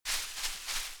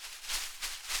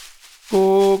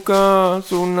Koka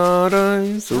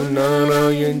sunarai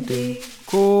sunarayanti.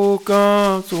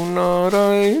 Koka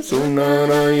sunarai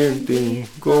sunarayanti.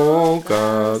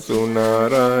 Koka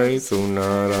sunarai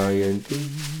sunarayanti.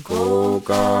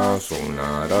 Koka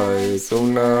sunarai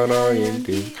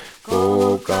sunarayanti.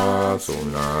 Koka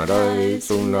sunarai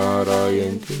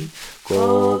sunarayanti.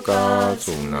 Koka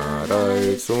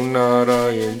sunarai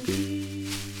sunarayanti.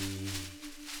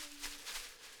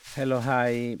 Hello,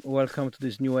 hi. Welcome to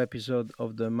this new episode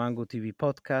of the Mango TV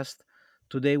podcast.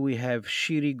 Today we have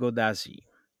Shiri Godasi.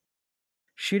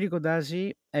 Shiri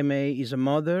Godasi, MA, is a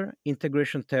mother,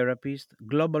 integration therapist,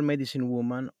 global medicine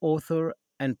woman, author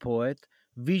and poet,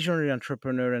 visionary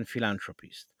entrepreneur, and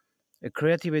philanthropist. A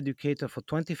creative educator for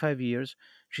 25 years,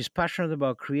 she's passionate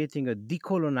about creating a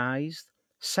decolonized,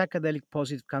 psychedelic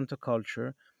positive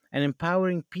counterculture and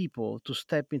empowering people to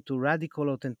step into radical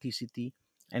authenticity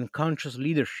and conscious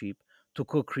leadership to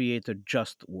co create a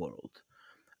just world.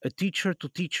 A teacher to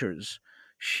teachers,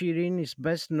 Shirin is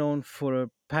best known for her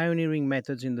pioneering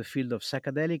methods in the field of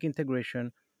psychedelic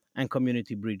integration and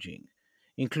community bridging,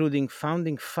 including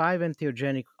founding five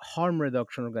entheogenic harm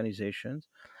reduction organizations,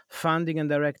 founding and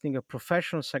directing a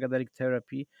professional psychedelic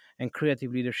therapy and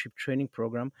creative leadership training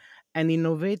program, and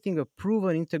innovating a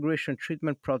proven integration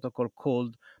treatment protocol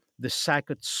called the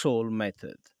Psyched Soul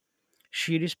Method.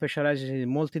 Shiri specializes in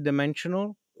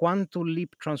multidimensional, quantum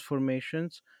leap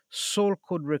transformations, soul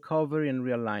code recovery, and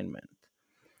realignment.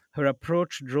 Her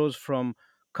approach draws from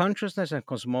consciousness and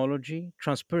cosmology,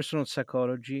 transpersonal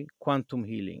psychology, quantum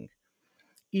healing,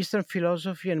 Eastern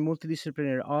philosophy, and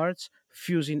multidisciplinary arts,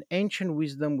 fusing ancient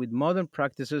wisdom with modern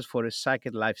practices for a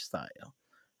psychic lifestyle.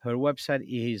 Her website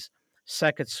is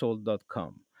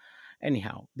psychedsoul.com.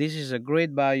 Anyhow, this is a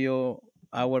great bio.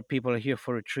 Our people are here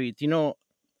for a treat.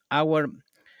 Our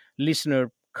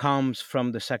listener comes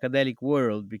from the psychedelic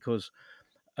world because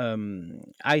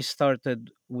I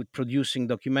started with producing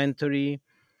documentary.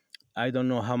 I don't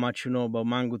know how much you know about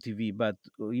Mango TV, but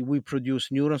we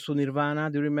produced Neurons to Nirvana.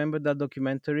 Do you remember that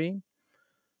documentary?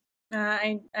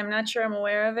 I'm not sure I'm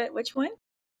aware of it. Which one? Oh,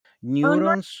 North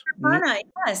Neurons. Carolina.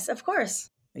 Yes, of course.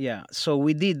 Yeah, so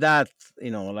we did that,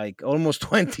 like almost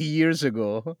 20 years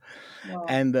ago, Wow.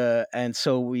 and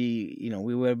so we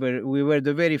were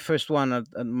the very first one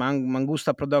at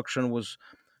Mangusta Production was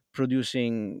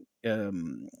producing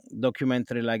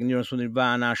documentary like Neurons to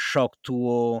Nirvana, Shock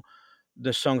Tuo,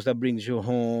 the songs that brings you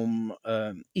home,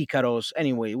 Icaros.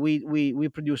 Anyway, we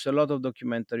produce a lot of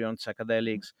documentary on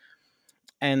psychedelics,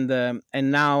 and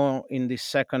now in this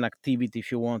second activity,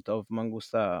 if you want, of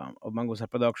Mangusta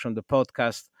Production, the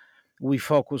podcast, we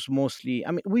focus mostly.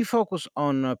 I mean, we focus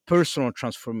on personal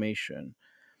transformation,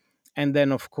 and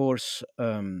then of course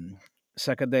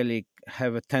psychedelic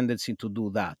have a tendency to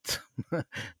do that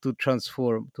to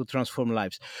transform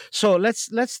lives. So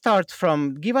let's start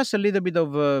from, give us a little bit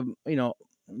of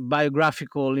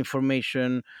biographical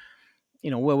information.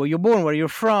 Where were you born, where you're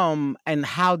from, and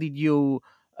how did you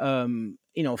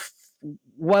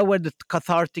what were the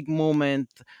cathartic moment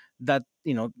that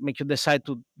make you decide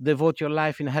to devote your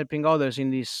life in helping others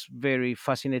in this very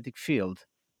fascinating field.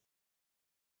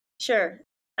 Sure.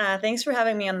 Thanks for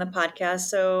having me on the podcast.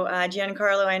 So,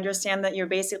 Giancarlo, I understand that you're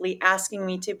basically asking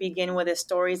me to begin with the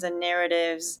stories and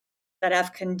narratives that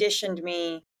have conditioned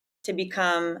me to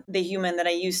become the human that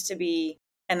I used to be,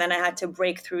 and then I had to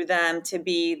break through them to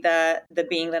be the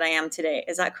being that I am today.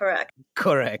 Is that correct?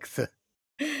 Correct.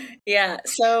 Yeah.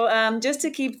 So, just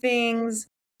to keep things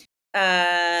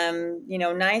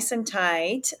nice and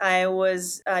tight. I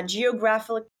was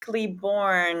geographically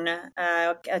born,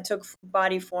 I took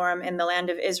body form in the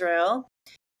land of Israel.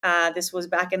 This was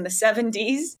back in the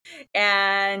 70s.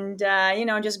 And,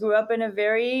 just grew up in a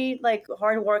very like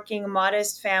hardworking,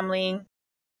 modest family,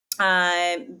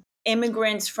 uh,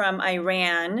 immigrants from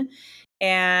Iran.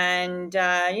 And,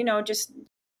 just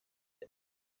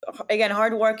again,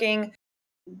 hardworking,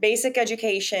 basic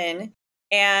education.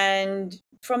 And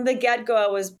from the get go, I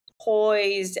was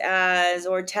poised as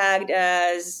or tagged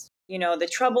as, the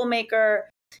troublemaker.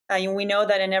 We know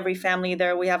that in every family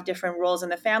there we have different roles in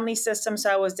the family system. So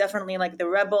I was definitely like the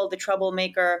rebel, the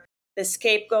troublemaker, the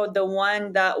scapegoat, the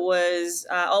one that was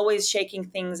always shaking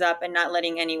things up and not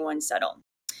letting anyone settle.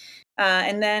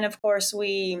 And then, of course,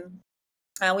 we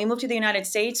moved to the United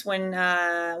States when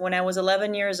I was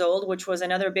 11 years old, which was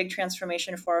another big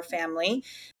transformation for our family.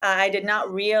 I did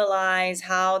not realize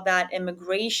how that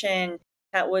immigration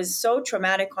that was so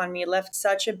traumatic on me left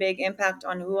such a big impact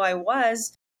on who I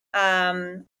was.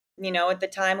 At the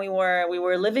time we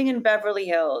were living in Beverly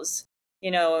Hills,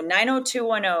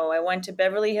 90210. I went to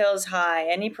Beverly Hills High.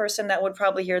 Any person that would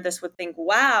probably hear this would think,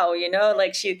 wow,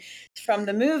 like she from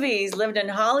the movies, lived in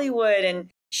Hollywood. And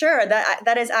sure,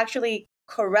 that is actually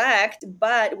correct,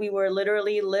 but we were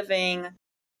literally living,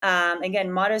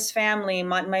 again, modest family.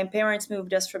 My parents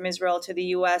moved us from Israel to the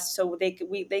U.S. so they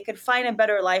could find a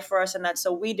better life for us, and that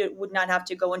so would not have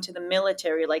to go into the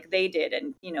military like they did,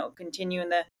 and continue in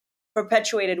the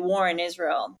perpetuated war in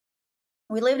Israel.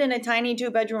 We lived in a tiny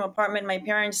 2-bedroom apartment. My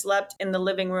parents slept in the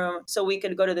living room so we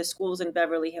could go to the schools in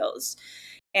Beverly Hills.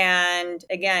 And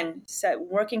again,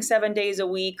 working 7 days a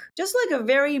week, just like a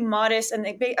very modest, and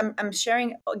I'm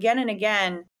sharing again and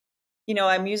again,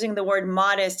 I'm using the word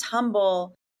modest,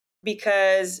 humble,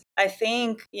 because I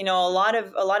think, a lot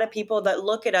of people that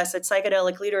look at us, at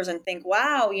psychedelic leaders, and think,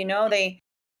 wow,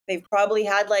 they've probably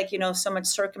had, like, so much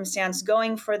circumstance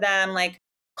going for them, like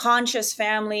conscious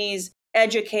families,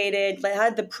 educated, like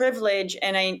had the privilege.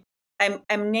 And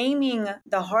I'm naming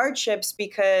the hardships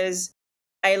because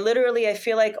I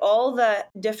feel like all the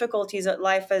difficulties that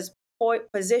life has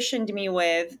positioned me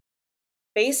with,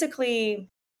 basically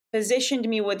positioned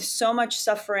me with so much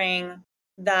suffering,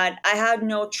 that I had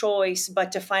no choice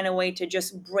but to find a way to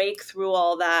just break through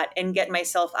all that and get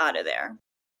myself out of there.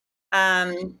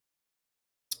 Um,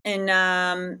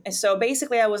 and so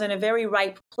basically, I was in a very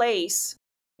ripe place,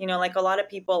 like a lot of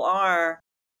people are.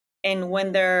 And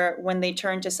when they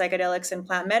turn to psychedelics and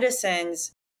plant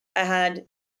medicines, I had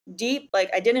deep, like,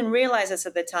 I didn't realize this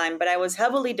at the time, but I was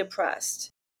heavily depressed.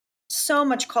 So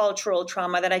much cultural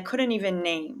trauma that I couldn't even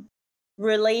name.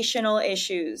 Relational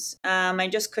issues. I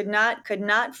just could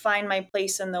not find my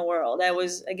place in the world. I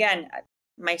was, again,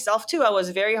 myself too. I was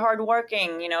very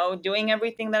hardworking, doing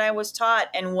everything that I was taught,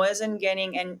 and wasn't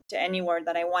getting to anywhere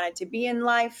that I wanted to be in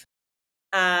life.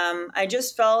 I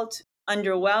just felt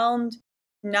underwhelmed,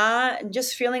 not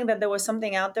just feeling that there was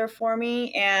something out there for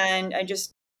me. And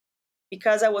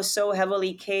because I was so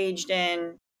heavily caged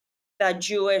in that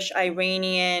Jewish,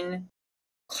 Iranian,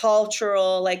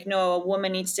 cultural, like, no, a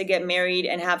woman needs to get married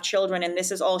and have children, and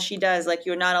this is all she does. Like,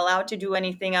 you're not allowed to do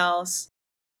anything else.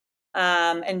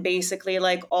 And basically,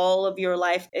 like, all of your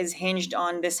life is hinged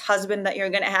on this husband that you're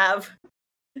going to have.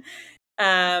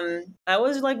 I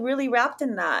was like really wrapped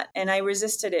in that, and I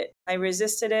resisted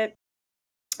it.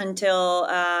 Until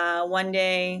one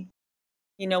day,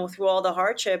 through all the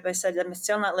hardship, I said, I'm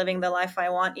still not living the life I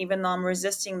want, even though I'm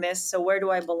resisting this. So where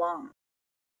do I belong?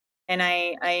 And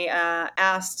I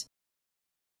asked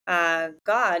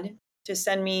God to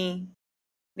send me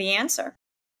the answer.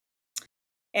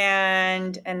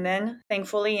 And then,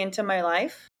 thankfully, into my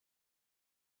life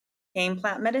came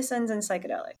plant medicines and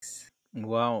psychedelics.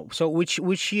 Wow. So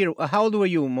which year? How old were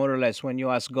you more or less when you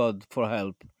asked God for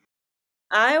help?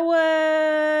 I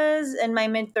was in my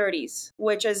mid 30s,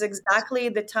 which is exactly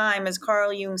the time, as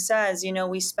Carl Jung says,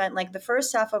 we spent like the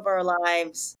first half of our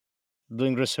lives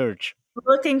Doing research.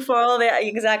 looking for all the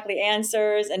exactly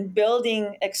answers and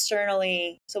building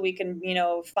externally so we can,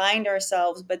 find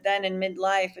ourselves. But then in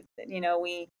midlife,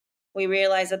 we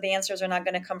realize that the answers are not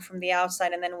going to come from the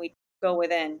outside, and then we go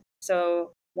within.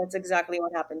 So that's exactly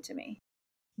what happened to me.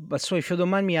 But so, if you don't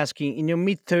mind me asking, in your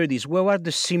mid 30s, what were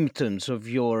the symptoms of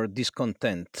your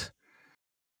discontent?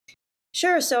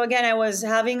 Sure. So again, I was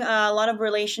having a lot of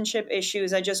relationship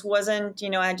issues. I just wasn't,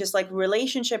 I just, like,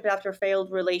 relationship after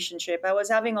failed relationship. I was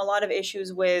having a lot of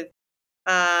issues with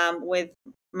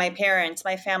my parents.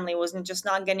 My family wasn't just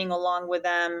not getting along with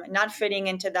them, not fitting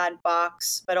into that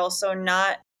box, but also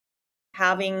not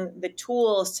having the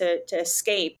tools to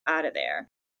escape out of there.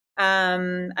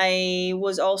 I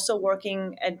was also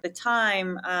working at the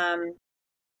time,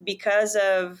 because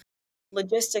of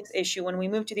logistics issue. When we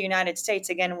moved to the United States,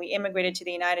 again, we immigrated to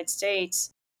the United States.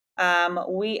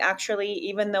 We actually,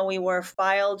 even though we were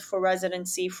filed for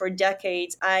residency for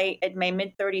decades, I, at my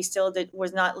mid 30s, still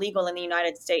was not legal in the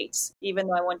United States, even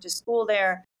though I went to school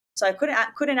there. So I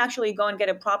couldn't actually go and get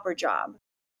a proper job.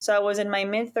 So I was in my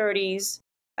mid 30s.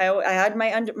 I had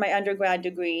my undergrad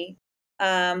degree,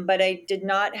 but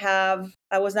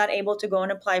I was not able to go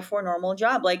and apply for a normal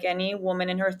job like any woman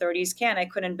in her 30s can. I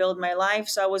couldn't build my life.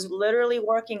 So I was literally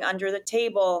working under the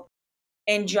table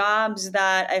in jobs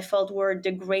that I felt were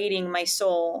degrading my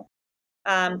soul,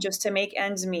 just to make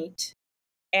ends meet.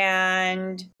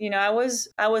 And I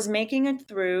was making it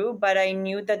through, but I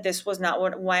knew that this was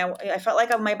not why I felt like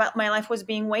my life was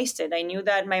being wasted. I knew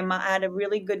that I had a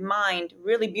really good mind,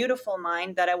 really beautiful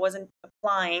mind, that I wasn't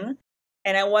applying,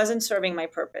 and I wasn't serving my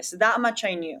purpose. That much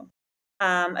I knew.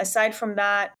 Aside from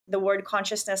that, the word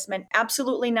consciousness meant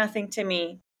absolutely nothing to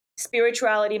me.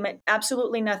 Spirituality meant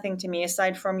absolutely nothing to me,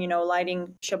 aside from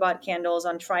lighting Shabbat candles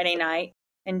on Friday night.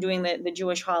 and doing the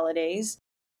Jewish holidays.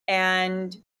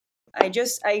 And I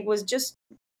was just,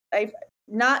 I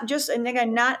not just, and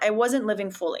again, not, I wasn't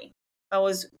living fully. I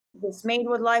was dismayed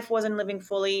with life, wasn't living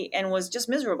fully, and was just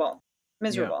miserable, Yeah.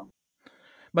 miserable.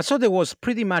 But so there was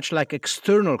pretty much like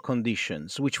external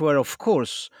conditions, which were, of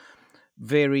course,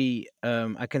 very.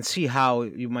 I can see how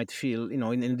you might feel,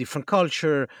 in a different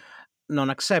culture, non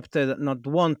accepted, not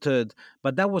wanted.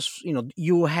 But that was,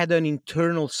 you had an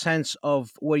internal sense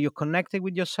of where you connected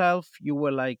with yourself. You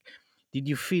were like, did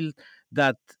you feel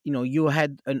that you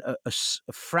had a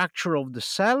fracture of the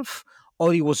self,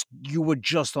 or it was you were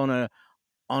just on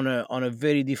a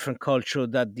very different culture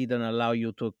that didn't allow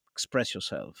you to express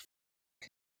yourself?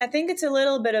 I think it's a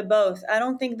little bit of both. I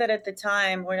don't think that at the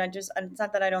time, or not just, it's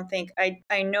not that I don't think,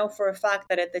 I know for a fact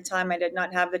that at the time I did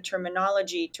not have the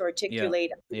terminology to Yeah,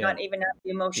 articulate, I did yeah, not even have the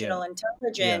yeah, emotional yeah,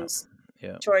 intelligence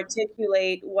yeah, to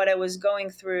articulate what I was going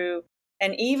through.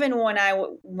 And even when I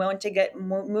went to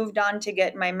moved on to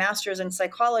get my master's in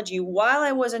psychology, while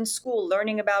I was in school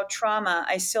learning about trauma,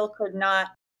 I still could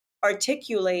not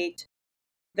articulate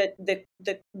the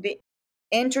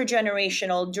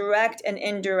intergenerational, direct and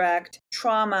indirect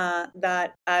trauma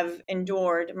that I've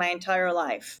endured my entire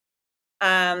life.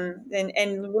 And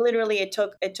literally it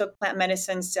took plant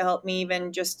medicines to help me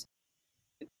even just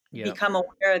yeah. become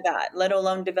aware of that, let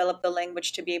alone develop the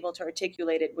language to be able to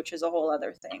articulate it, which is a whole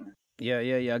other thing. Yeah,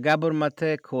 yeah, yeah. Gabor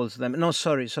Mate calls them. No,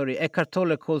 sorry. Eckhart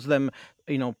Tolle calls them,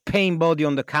 pain body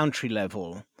on the country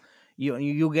level.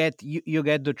 You get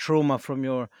the trauma from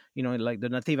your, like the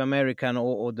Native American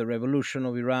or the revolution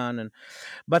of Iran, and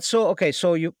but so okay.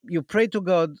 So you pray to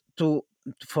God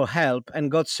for help,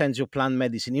 and God sends you plant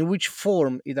medicine. In which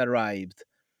form it arrived?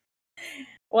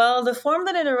 Well, the form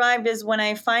that it arrived is when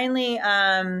I finally,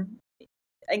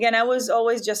 again, I was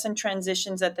always just in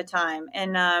transitions at the time.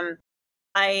 And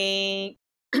I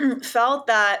felt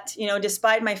that,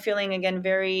 despite my feeling, again,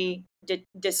 very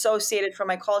dissociated from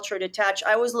my culture, detached,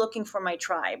 I was looking for my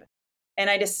tribe.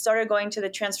 And I just started going to the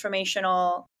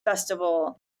transformational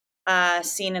festival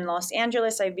scene in Los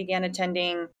Angeles. I began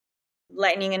attending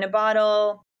Lightning in a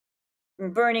Bottle,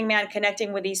 Burning Man,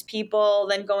 connecting with these people,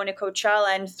 then going to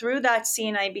Coachella. And through that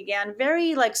scene, I began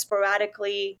very like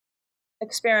sporadically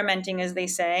experimenting, as they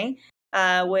say,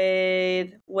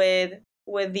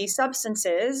 with these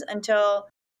substances until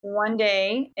one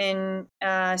day in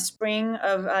spring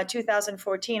of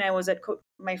 2014, I was at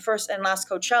my first and last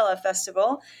Coachella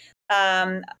festival.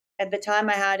 Um, at the time,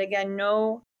 I had again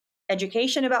no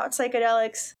education about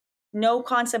psychedelics, no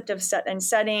concept of set and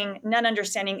setting, not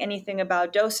understanding anything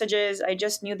about dosages. I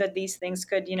just knew that these things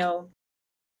could, could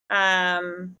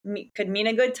mean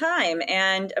a good time.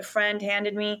 And a friend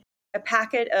handed me a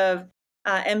packet of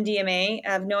MDMA. I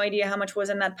have no idea how much was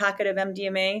in that packet of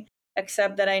MDMA,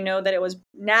 except that I know that it was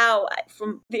now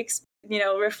from the,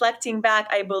 reflecting back,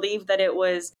 I believe that it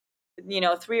was,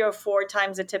 3 or 4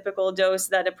 times the typical dose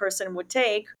that a person would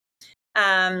take.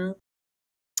 Um,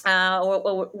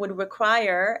 or would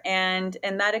require, and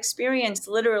that experience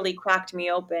literally cracked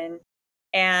me open.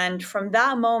 And from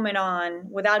that moment on,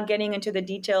 without getting into the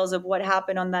details of what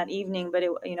happened on that evening, but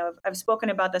I've spoken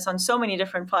about this on so many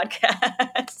different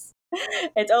podcasts.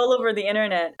 It's all over the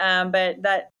internet. But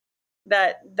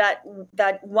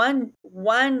that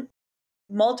one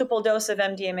multiple dose of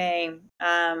MDMA,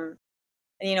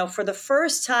 for the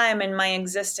first time in my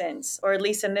existence, or at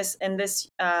least in this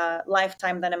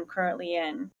lifetime that I'm currently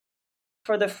in,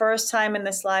 for the first time in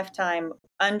this lifetime,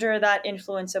 under that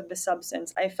influence of the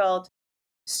substance, I felt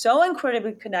so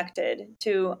incredibly connected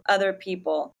to other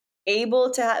people,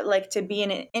 able to to be in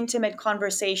intimate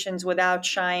conversations without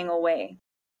shying away,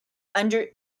 under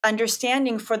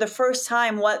understanding for the first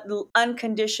time what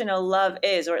unconditional love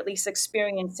is, or at least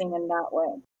experiencing in that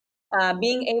way.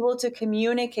 Being able to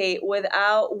communicate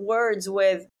without words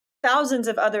with thousands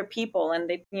of other people, and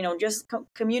they, just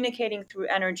communicating through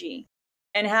energy,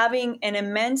 and having an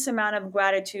immense amount of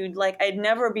gratitude like I'd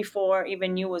never before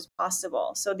even knew was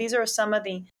possible. So these are some of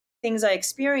the things I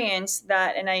experienced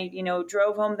that, and I,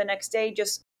 drove home the next day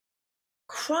just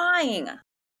crying,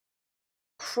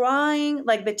 crying,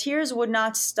 like the tears would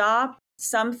not stop.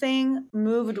 Something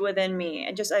moved within me.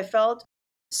 I felt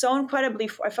so incredibly,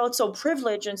 I felt so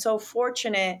privileged and so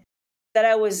fortunate that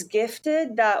I was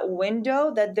gifted that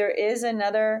window, that there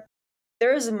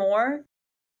is more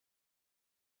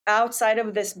outside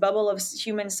of this bubble of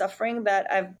human suffering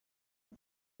that I've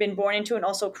been born into and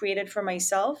also created for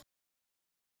myself.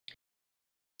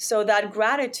 So that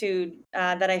gratitude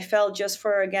that I felt just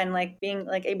for, again, like being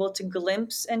like able to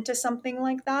glimpse into something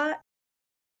like that,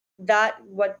 that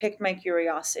what piqued my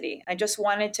curiosity. I just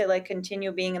wanted to like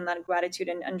continue being in that gratitude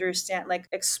and understand, like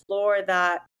explore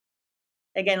that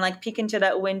again, like peek into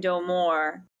that window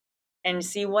more and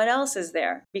see what else is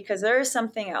there, because there is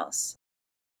something else.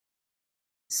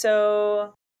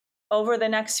 So over the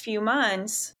next few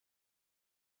months,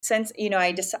 since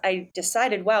I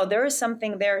decided, wow, there is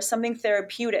something there, something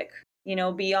therapeutic,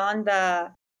 beyond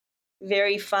the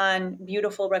very fun,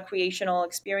 beautiful recreational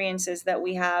experiences that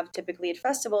we have typically at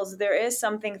festivals. There is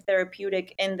something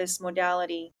therapeutic in this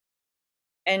modality.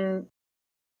 And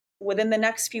within the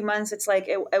next few months, it's like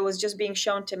it was just being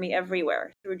shown to me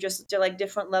everywhere through just like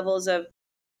different levels of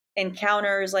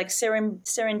encounters, like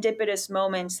serendipitous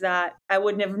moments that I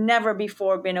would have never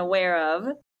before been aware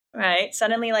of, right?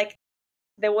 Suddenly, like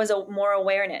there was a more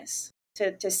awareness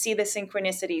to see the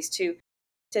synchronicities,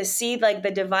 to see like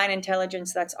the divine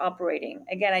intelligence that's operating.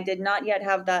 Again, I did not yet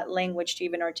have that language to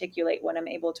even articulate what I'm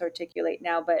able to articulate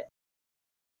now, but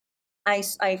I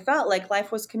felt like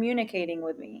life was communicating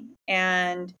with me.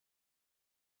 And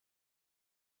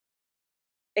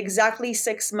exactly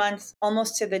 6 months,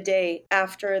 almost to the day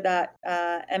after that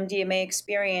MDMA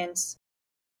experience,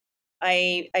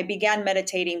 I began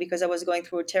meditating because I was going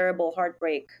through a terrible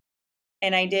heartbreak.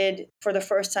 And I did, for the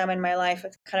first time in my life,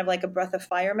 kind of like a breath of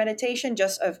fire meditation,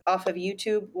 just off of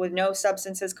YouTube, with no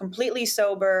substances, completely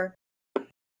sober.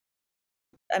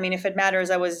 I mean, if it matters,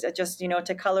 I was just,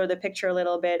 to color the picture a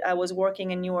little bit. I was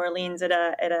working in New Orleans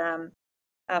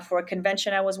for a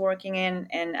convention I was working in,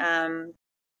 and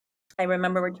I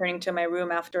remember returning to my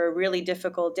room after a really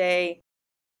difficult day.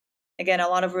 Again, a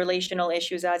lot of relational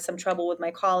issues. I had some trouble with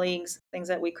my colleagues, things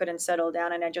that we couldn't settle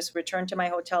down, and I just returned to my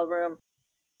hotel room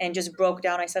and just broke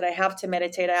down. I said, I have to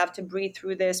meditate. I have to breathe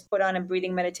through this, put on a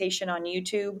breathing meditation on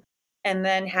YouTube, and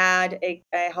then had a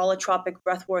holotropic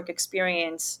breathwork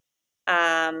experience,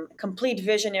 complete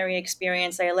visionary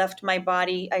experience. I left my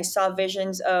body. I saw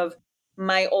visions of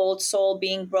my old soul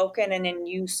being broken and a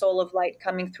new soul of light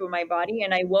coming through my body.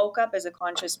 And I woke up as a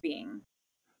conscious being.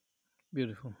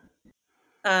 Beautiful.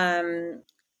 Um,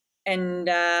 and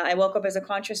I woke up as a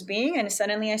conscious being, and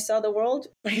suddenly I saw the world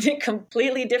in a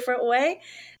completely different way.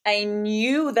 I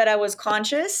knew that I was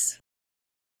conscious.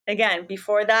 Again,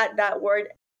 before that word,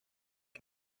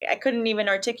 I couldn't even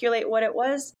articulate what it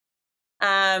was.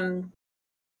 Um,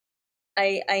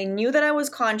 I knew that I was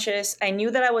conscious. I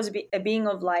knew that I was a being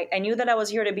of light. I knew that I was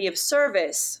here to be of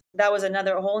service. That was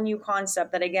another whole new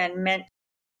concept that again meant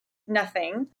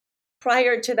nothing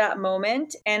prior to that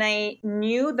moment. And I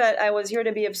knew that I was here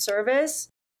to be of service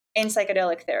in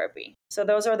psychedelic therapy. So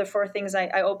those are the four things I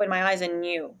opened my eyes and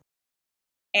knew.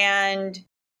 And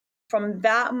from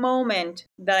that moment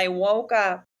that I woke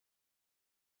up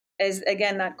as,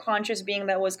 again, that conscious being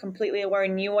that was completely aware,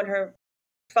 knew what her,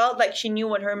 felt like she knew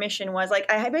what her mission was.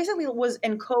 Like I basically was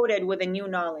encoded with a new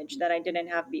knowledge that I didn't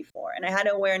have before. And I had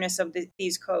awareness of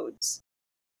these codes.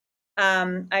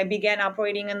 I began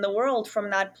operating in the world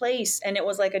from that place, and it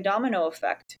was like a domino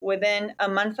effect. Within a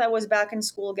month, I was back in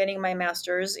school getting my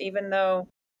master's, even though,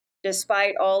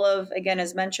 despite all of, again,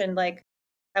 as mentioned, like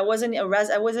I wasn't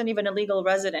even a legal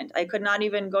resident. I could not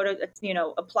even go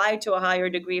to, apply to a higher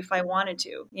degree if I wanted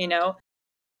to.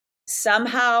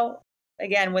 Somehow,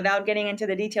 again, without getting into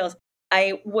the details,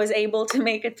 I was able to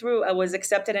make it through. I was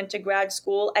accepted into grad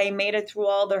school. I made it through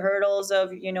all the hurdles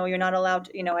of, you're not allowed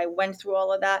to, I went through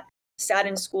all of that, sat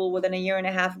in school within a year and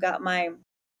a half, got my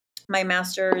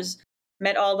master's,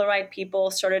 met all the right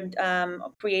people, started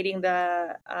creating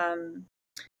the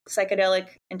psychedelic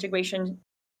integration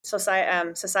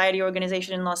society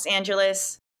organization in Los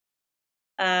Angeles,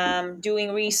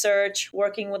 doing research,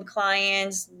 working with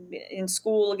clients in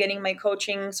school, getting my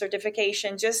coaching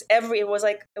certification. Just it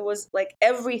was like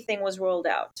everything was rolled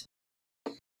out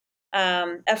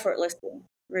effortlessly,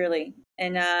 really.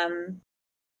 And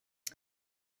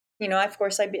of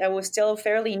course, I was still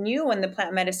fairly new in the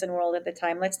plant medicine world at the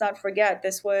time. Let's not forget,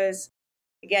 this was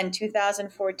again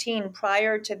 2014.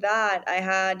 Prior to that, I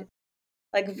had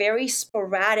like very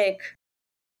sporadic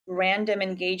random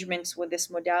engagements with this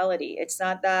modality. It's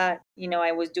not that,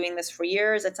 I was doing this for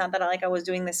years. It's not that I was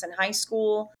doing this in high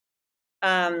school.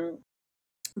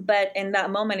 But in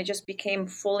that moment, it just became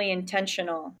fully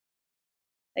intentional.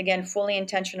 Again, fully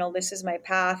intentional. This is my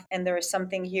path, and there is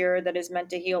something here that is meant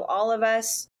to heal all of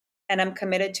us. And I'm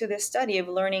committed to this study of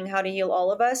learning how to heal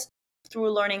all of us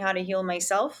through learning how to heal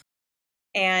myself,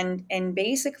 and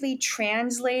basically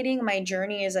translating my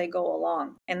journey as I go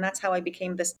along. And that's how I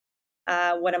became this.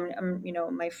 What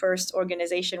my first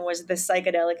organization was the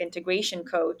psychedelic integration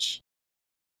coach.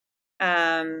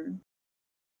 Um,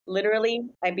 Literally,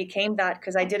 I became that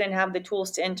because I didn't have the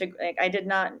tools to integrate. I did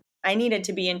not I needed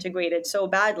to be integrated so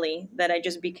badly that I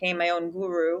just became my own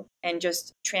guru and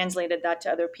just translated that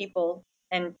to other people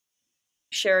and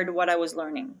shared what I was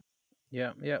learning.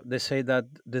 Yeah, yeah. They say that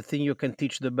the thing you can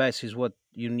teach the best is what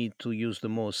you need to use the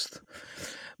most.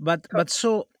 But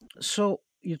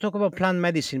you talk about plant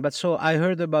medicine, but so I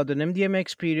heard about an MDMA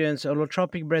experience,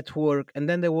 allotropic breath work, and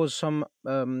then there was some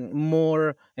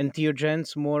more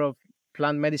entheogens, more of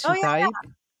plant Oh medicine yeah, type.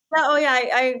 yeah. Oh yeah.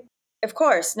 I of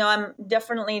course. No, I'm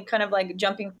definitely kind of like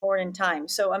jumping forward in time.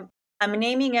 So I'm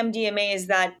naming MDMA as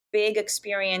that big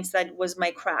experience that was my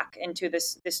crack into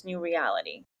this new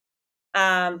reality.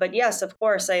 But yes, of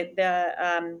course, I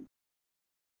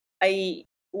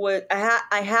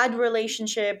had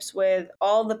relationships with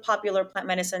all the popular plant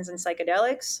medicines and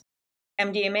psychedelics,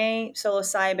 MDMA,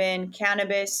 psilocybin,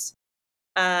 cannabis,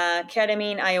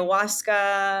 ketamine,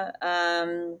 ayahuasca,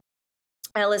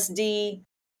 LSD.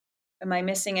 Am I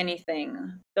missing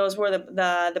anything? Those were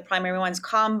the primary ones.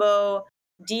 Combo,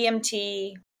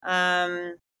 DMT.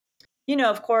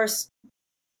 Of course,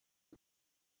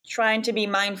 trying to be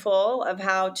mindful of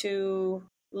how to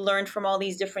learn from all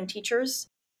these different teachers.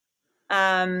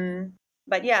 Um,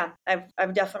 but yeah,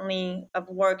 I've definitely I've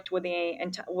worked with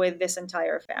with this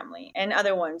entire family and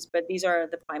other ones, but these are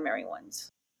the primary ones.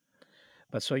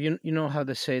 But so you know how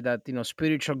they say that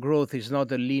spiritual growth is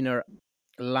not a linear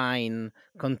line,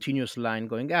 continuous line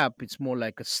going up. It's more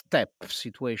like a step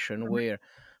situation where,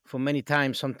 for many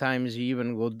times, sometimes you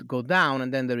even go down,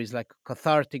 and then there is like a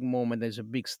cathartic moment. There's a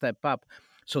big step up.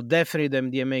 So definitely the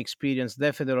MDMA experience,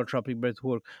 definitely the holotropic breath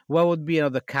work. What would be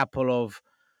another couple of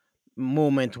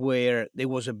moment where there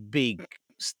was a big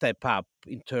step up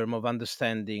in terms of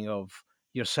understanding of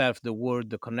yourself, the world,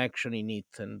 the connection in it,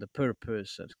 and the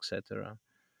purpose, etc.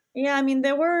 Yeah, I mean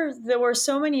there were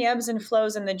so many ebbs and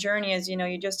flows in the journey, as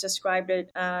you just described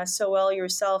it so well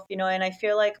yourself. And I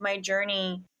feel like my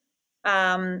journey,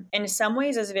 in some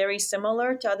ways, is very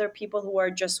similar to other people who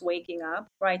are just waking up,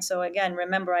 right? So again,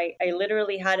 remember, I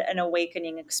literally had an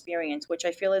awakening experience, which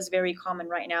I feel is very common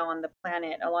right now on the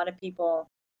planet. A lot of people,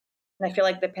 and I feel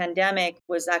like the pandemic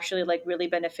was actually like really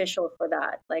beneficial for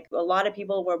that. Like a lot of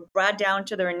people were brought down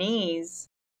to their knees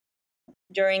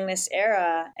during this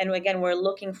era, and again, we're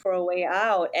looking for a way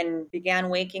out and began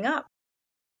waking up.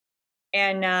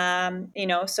 And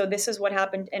so this is what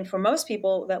happened. And for most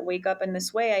people that wake up in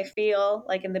this way, I feel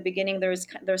like in the beginning there's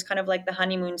kind of like the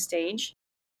honeymoon stage,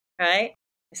 right?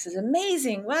 This is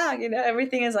amazing. Wow,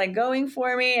 everything is like going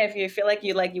for me. If you feel like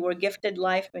you were gifted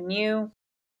life anew.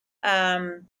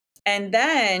 Um, and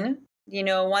then,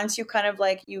 once you kind of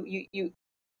like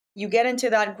you get into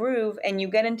that groove and you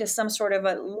get into some sort of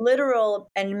a literal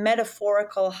and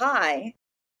metaphorical high,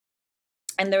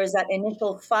 and there's that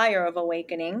initial fire of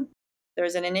awakening.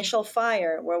 There's an initial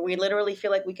fire where we literally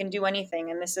feel like we can do anything,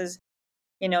 and this is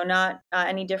not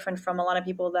any different from a lot of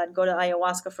people that go to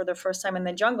ayahuasca for the first time in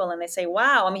the jungle and they say,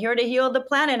 wow, I'm here to heal the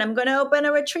planet, I'm going to open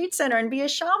a retreat center and be a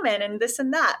shaman and this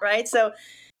and that, right? So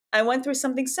I went through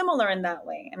something similar in that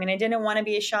way. I mean, I didn't want to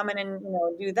be a shaman and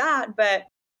do that, but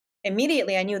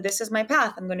immediately I knew this is my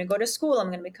path. I'm going to go to school. I'm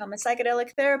going to become a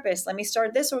psychedelic therapist. Let me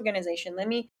start this organization. Let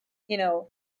me, you know,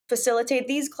 facilitate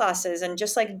these classes, and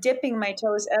just like dipping my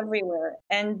toes everywhere.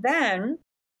 And then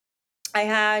I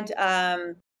had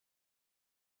an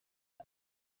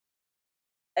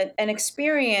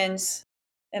experience,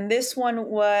 and this one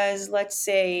was, let's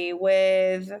say,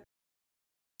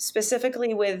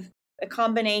 specifically with a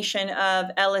combination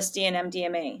of LSD and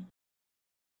MDMA,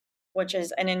 which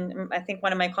is, I think,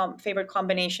 one of my favorite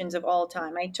combinations of all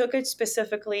time. I took it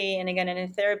specifically, and again, in a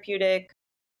therapeutic,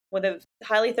 with a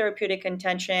highly therapeutic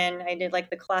intention. I did like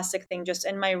the classic thing, just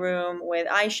in my room with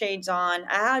eye shades on.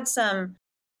 I had some,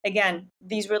 again,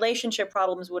 these relationship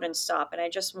problems wouldn't stop, and I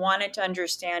just wanted to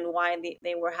understand why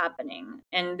they were happening.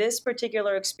 And this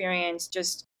particular experience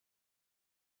just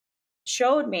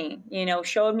showed me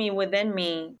within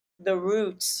me the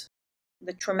roots,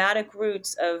 the traumatic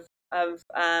roots of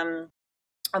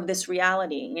this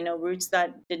reality, roots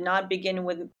that did not begin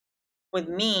with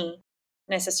me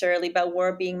necessarily, but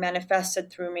were being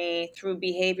manifested through me through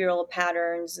behavioral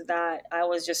patterns that I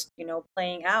was just,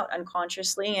 playing out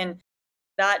unconsciously. And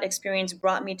that experience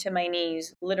brought me to my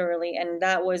knees, literally. And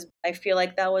I feel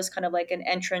like that was kind of like an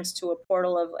entrance to a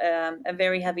portal of a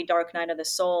very heavy dark night of the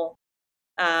soul,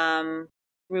 um,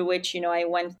 through which, I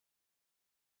went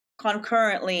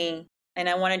concurrently. And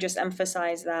I want to just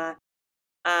emphasize that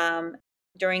um,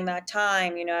 during that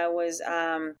time, I was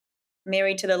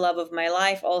married to the love of my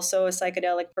life, also a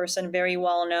psychedelic person, very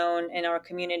well known in our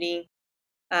community.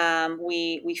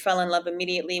 We fell in love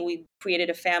immediately. We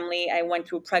created a family. I went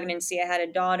through pregnancy. I had a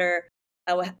daughter.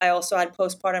 I also had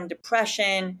postpartum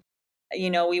depression.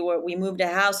 We moved a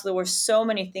house. There were so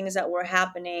many things that were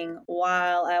happening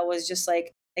while I was just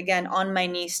like, again, on my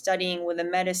knees studying with the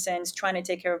medicines, trying to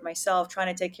take care of myself,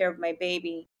 trying to take care of my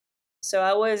baby. So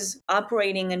I was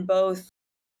operating in both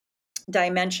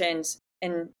dimensions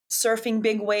and surfing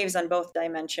big waves on both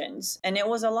dimensions, and it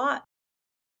was a lot.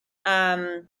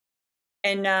 um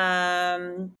and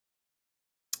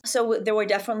So there were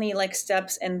definitely like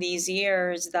steps in these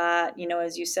years that,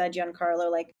 as you said,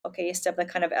 Giancarlo, like, okay, a step that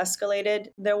kind of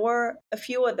escalated. There were a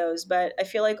few of those, but I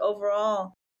feel like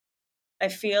overall, I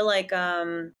feel like,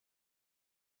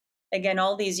 again,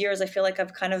 all these years, I feel like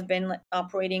I've kind of been like,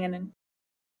 operating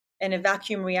in a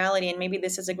vacuum reality. And maybe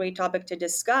this is a great topic to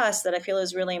discuss that I feel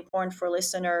is really important for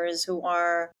listeners who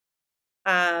are,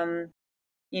 um,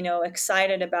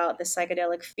 excited about the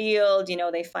psychedelic field.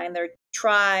 They find their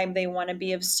tribe, they want to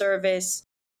be of service.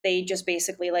 They just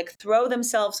basically like throw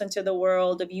themselves into the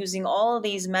world of using all of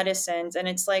these medicines. And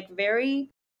it's like very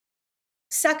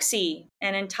sexy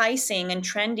and enticing and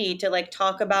trendy to like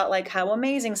talk about like how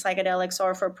amazing psychedelics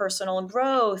are for personal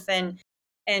growth, and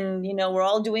we're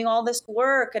all doing all this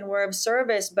work and we're of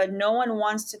service, but no one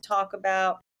wants to talk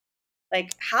about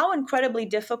like how incredibly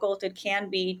difficult it can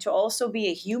be to also be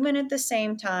a human at the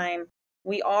same time.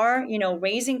 We are,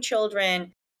 raising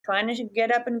children, trying to get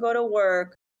up and go to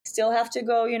work, still have to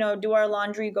go, do our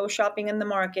laundry, go shopping in the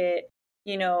market.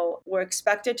 We're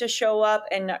expected to show up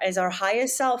and as our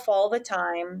highest self all the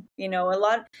time. A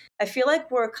lot, I feel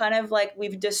like we're kind of like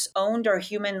we've disowned our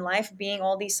human life being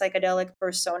all these psychedelic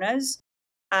personas.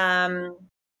 Um,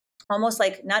 Almost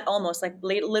like, not almost, like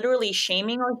literally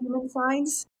shaming our human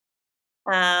sides,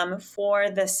 for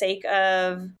the sake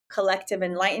of collective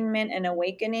enlightenment and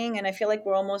awakening. And I feel like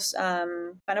we're almost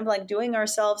kind of like doing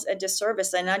ourselves a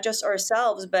disservice, and not just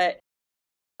ourselves, but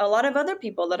a lot of other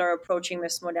people that are approaching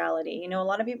this modality. A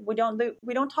lot of people,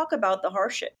 we don't talk about the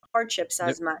hardships The,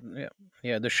 as much. yeah,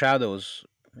 yeah, the shadows.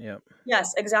 Yeah,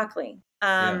 Yes, exactly.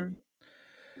 yeah.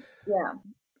 Yeah.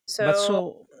 But So.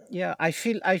 so yeah,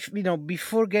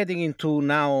 before getting into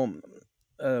now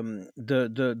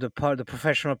the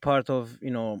professional part of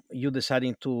you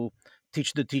deciding to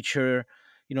teach the teacher,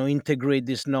 integrate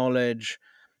this knowledge,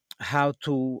 how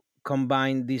to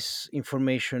combine this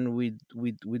information with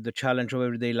the challenge of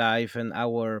everyday life and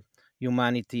our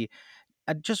humanity.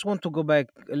 I just want to go back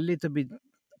a little bit,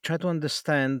 try to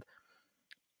understand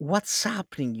what's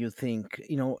happening. You think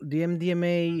the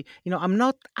MDMA, I'm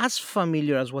not as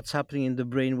familiar as what's happening in the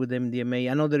brain with MDMA.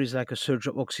 I know there is like a surge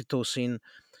of oxytocin,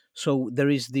 so there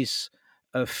is this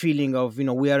feeling of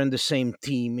we are in the same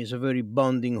team, is a very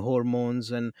bonding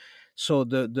hormones. And so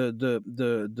the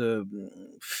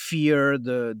fear,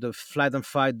 the flight and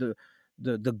fight,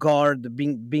 the guard,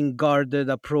 being guarded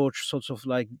approach sorts of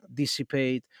like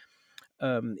dissipate.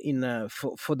 In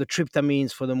For the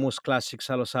tryptamines, for the most classic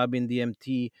psilocybin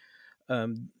DMT,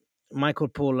 um, Michael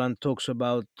Pollan talks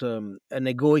about an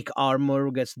egoic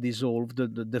armor gets dissolved,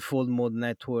 the default mode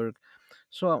network.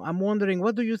 So I'm wondering,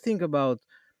 what do you think about?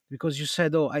 Because you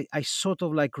said, "Oh, I sort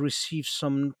of like received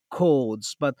some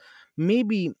codes, but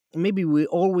maybe we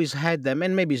always had them,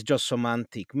 and maybe it's just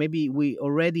semantic. Maybe we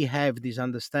already have this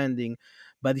understanding,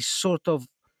 but it's sort of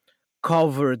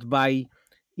covered by,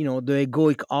 the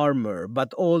egoic armor,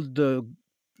 but all the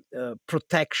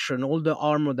protection, all the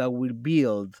armor that we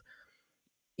build."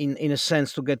 In a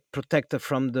sense, to get protected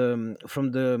from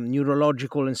the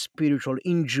neurological and spiritual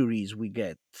injuries we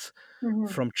get Mhm.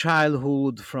 from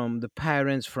childhood, from the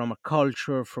parents, from a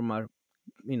culture, from our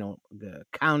the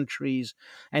countries.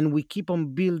 And we keep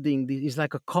on building this. It's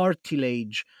like a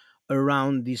cartilage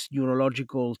around this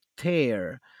neurological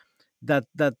tear that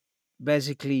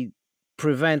basically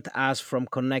prevent us from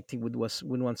connecting with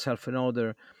oneself and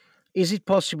other. Is it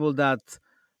possible that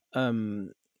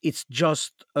um, it's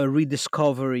just a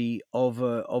rediscovery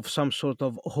of some sort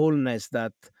of wholeness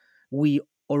that we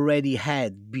already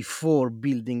had before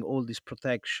building all this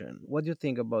protection? What do you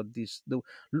think about this?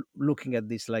 Looking at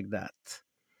this like that.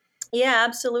 Yeah,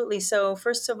 absolutely. So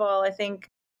first of all, I think,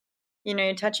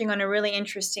 you're touching on a really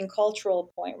interesting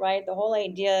cultural point, right? The whole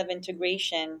idea of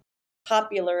integration,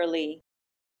 popularly,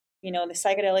 the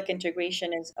psychedelic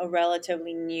integration is a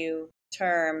relatively new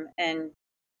term and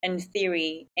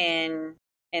theory in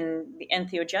the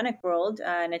entheogenic world,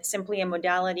 and it's simply a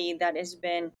modality that has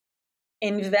been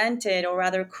invented, or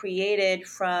rather created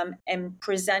from and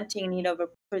presenting need of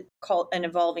an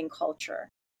evolving culture.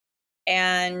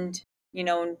 And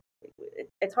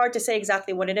it's hard to say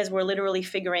exactly what it is. We're literally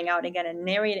figuring out, again, and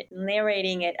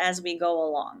narrating it as we go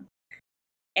along.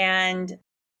 And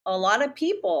a lot of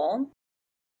people,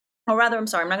 or rather, I'm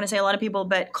sorry, I'm not going to say a lot of people,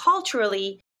 but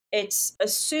culturally, it's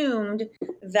assumed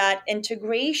that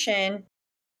integration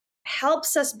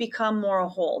helps us become more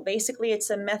whole. Basically, it's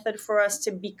a method for us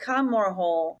to become more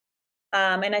whole.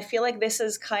 And I feel like this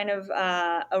is kind of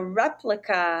a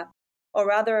replica, or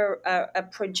rather a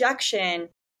projection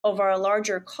of our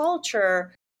larger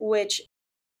culture, which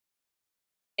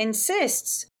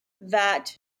insists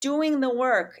that doing the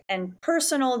work and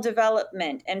personal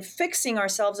development and fixing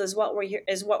ourselves is what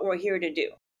we're here to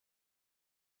do.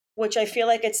 Which I feel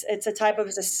like it's a type of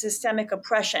a systemic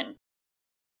oppression.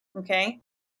 Okay,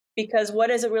 because what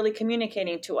is it really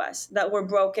communicating to us? That we're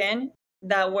broken,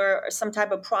 that we're some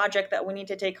type of project that we need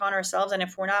to take on ourselves, and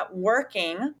if we're not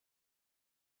working,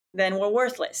 then we're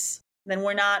worthless. Then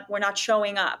we're not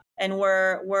showing up, and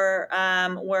we're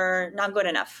not good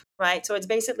enough, right? So it's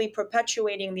basically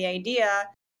perpetuating the idea,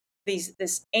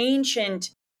 this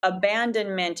ancient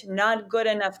abandonment, not good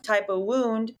enough type of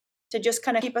wound, to just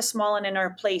kind of keep us small and in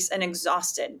our place and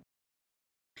exhausted.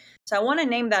 So I want to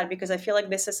name that because I feel like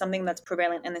this is something that's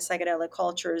prevalent in the psychedelic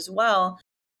culture as well.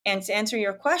 And to answer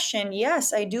your question,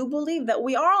 yes, I do believe that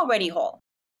we are already whole.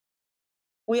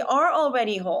 We are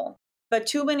already whole. But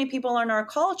too many people in our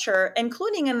culture,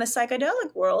 including in the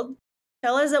psychedelic world,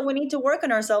 tell us that we need to work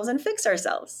on ourselves and fix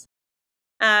ourselves.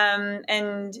 And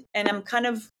I'm kind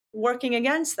of working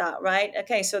against that, right?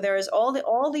 Okay, so there is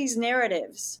all these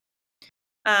narratives,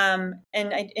 and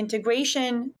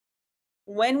integration.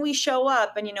 When we show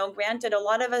up, and granted, a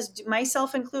lot of us,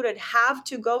 myself included, have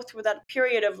to go through that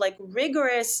period of like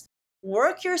rigorous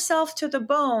work yourself to the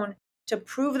bone to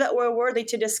prove that we're worthy,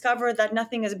 to discover that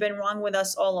nothing has been wrong with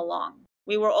us all along.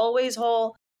 We were always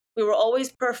whole, we were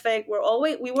always perfect,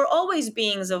 we were always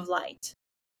beings of light.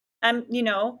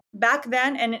 Back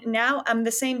then and now, I'm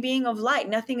the same being of light.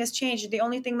 Nothing has changed. The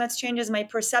only thing that's changed is my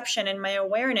perception and my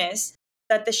awareness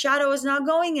that the shadow is not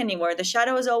going anywhere. The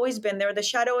shadow has always been there. The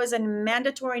shadow is a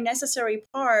mandatory, necessary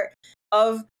part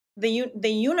of the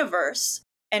universe,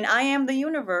 and I am the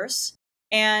universe,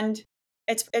 and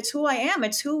it's who I am.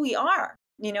 It's who we are.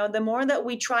 The more that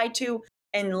we try to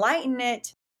enlighten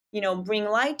it, bring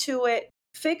light to it,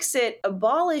 fix it,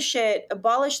 abolish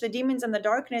the demons and the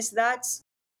darkness, I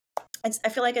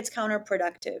feel like it's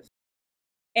counterproductive.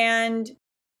 And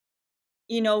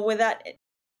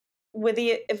with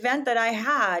the event that I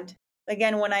had,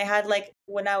 again, when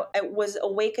I was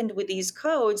awakened with these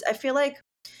codes, I feel like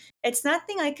it's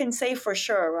nothing I can say for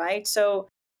sure, right? So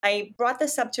I brought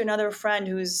this up to another friend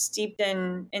who's steeped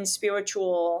in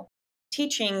spiritual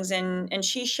teachings, and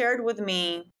she shared with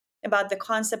me about the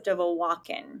concept of a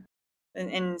walk-in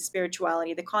in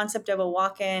spirituality, the concept of a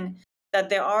walk-in, that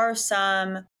there are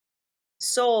some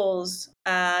souls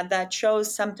that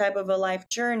chose some type of a life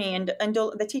journey. And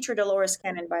the teacher Dolores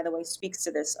Cannon, by the way, speaks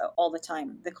to this all the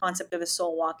time, the concept of a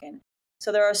soul walk-in.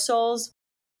 So there are souls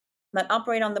that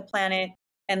operate on the planet,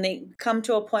 and they come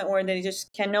to a point where they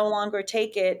just can no longer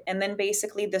take it, and then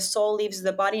basically the soul leaves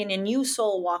the body and a new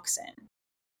soul walks in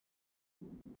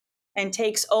and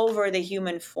takes over the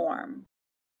human form.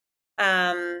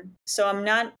 So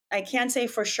I can't say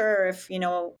for sure if,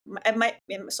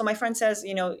 so my friend says,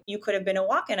 you could have been a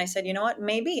walk-in. I said, you know what,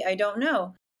 maybe, I don't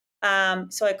know.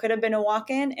 So I could have been a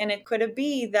walk-in, and it could have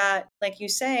be that, like you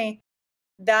say,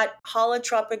 that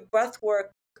holotropic breath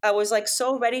work, I was like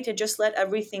so ready to just let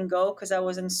everything go because I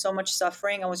was in so much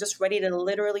suffering. I was just ready to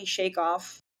literally shake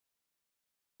off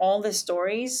all the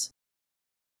stories.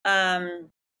 Um,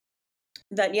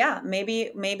 that yeah,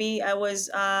 maybe I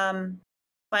was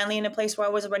finally in a place where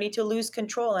I was ready to lose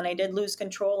control, and I did lose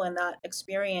control in that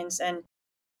experience, and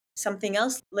something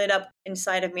else lit up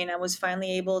inside of me, and I was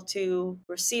finally able to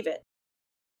receive it.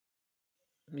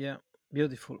 Yeah,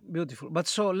 beautiful, beautiful. But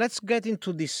so let's get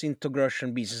into this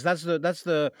integration business. That's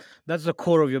the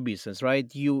core of your business, right?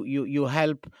 You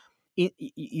help.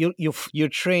 You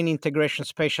train integration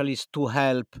specialists to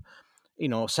help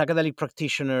psychedelic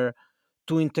practitioner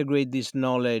to integrate this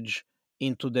knowledge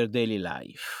into their daily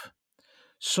life.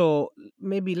 So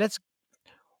maybe let's.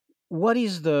 What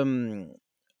is the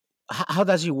how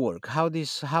does it work?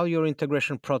 How your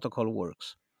integration protocol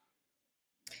works?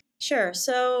 Sure.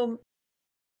 So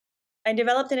I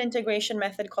developed an integration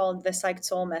method called the psyched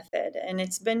soul method, and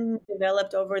it's been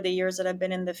developed over the years that I've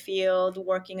been in the field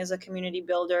working as a community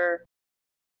builder.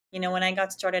 When I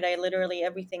got started, I literally,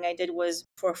 everything I did was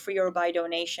for free or by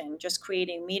donation, just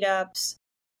creating meetups,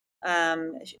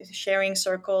 sharing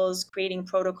circles, creating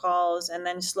protocols, and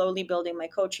then slowly building my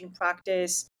coaching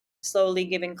practice, slowly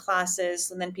giving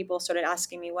classes. And then people started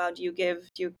asking me, wow, can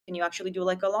you actually do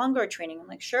like a longer training? I'm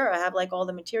like, sure, I have like all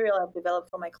the material I've developed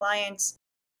for my clients.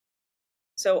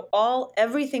 So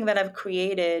everything that I've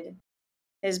created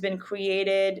has been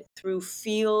created through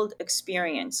field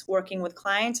experience, working with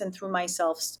clients, and through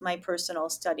myself, my personal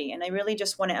study. And I really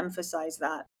just want to emphasize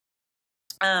that.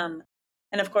 Um,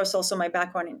 and of course, also my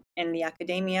background in the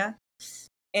academia.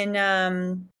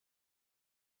 And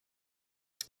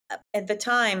at the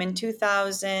time in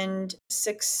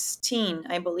 2016,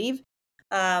 I believe,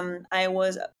 I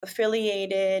was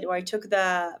affiliated, or I took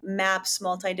the MAPS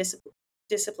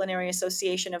Multidisciplinary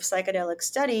Association of Psychedelic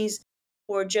Studies,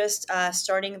 who were just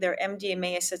starting their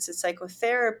MDMA assisted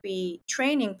psychotherapy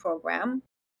training program.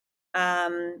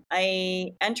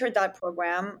 I entered that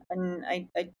program, and I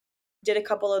did a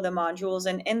couple of the modules,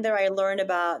 and in there I learned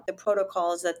about the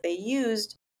protocols that they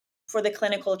used for the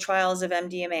clinical trials of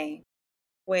MDMA,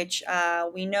 which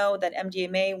we know that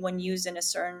MDMA, when used in a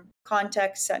certain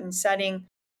context, certain setting,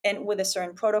 and with a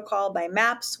certain protocol by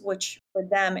MAPS, which for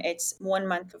them it's 1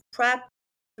 month of prep,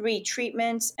 3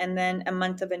 treatments, and then a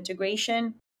month of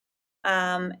integration.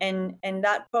 And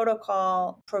that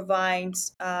protocol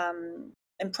provides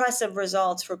impressive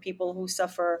results for people who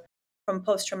suffer from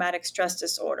post-traumatic stress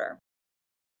disorder.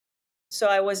 So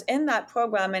I was in that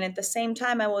program, and at the same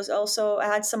time, I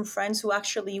had some friends who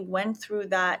actually went through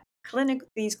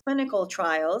these clinical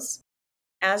trials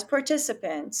as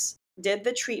participants, did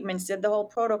the treatments, did the whole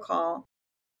protocol.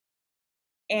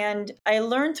 And I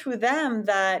learned through them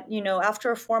that,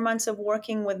 after 4 months of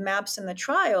working with MAPS in the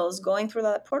trials, going through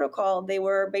that protocol, they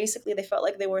felt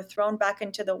like they were thrown back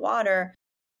into the water.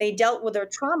 They dealt with their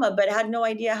trauma, but had no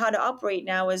idea how to operate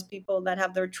now as people that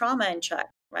have their trauma in check,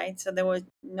 right? So there was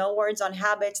no words on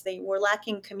habits. They were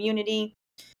lacking community.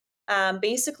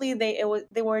 Basically, they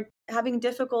were having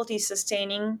difficulty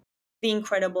sustaining the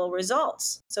incredible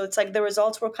results. So it's like the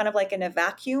results were kind of like in a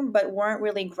vacuum, but weren't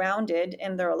really grounded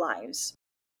in their lives.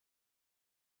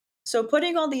 So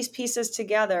putting all these pieces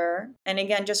together, and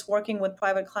again, just working with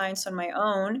private clients on my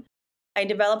own, I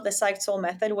developed the Psyched Soul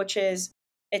method, which is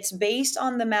it's based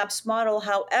on the MAPS model.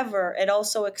 However, it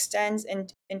also extends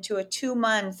into a 2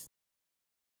 month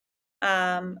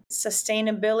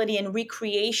sustainability and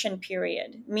recreation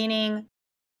period, meaning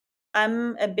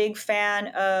I'm a big fan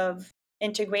of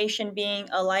integration being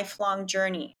a lifelong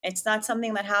journey. It's not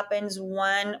something that happens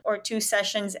 1 or 2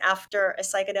 sessions after a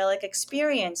psychedelic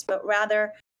experience, but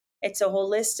rather it's a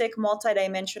holistic,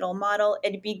 multidimensional model.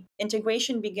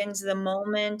 Integration begins the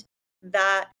moment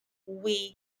that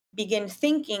we begin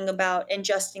thinking about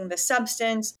ingesting the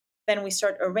substance. Then we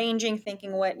start arranging,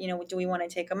 thinking do we want to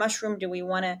take a mushroom? Do we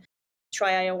want to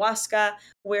try ayahuasca?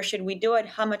 Where should we do it?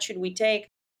 How much should we take?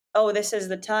 Oh, this is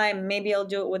the time. Maybe I'll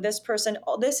do it with this person.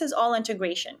 Oh, this is all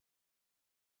integration.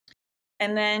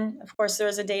 And then, of course,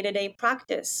 there's a day-to-day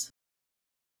practice.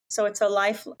 So it's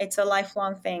a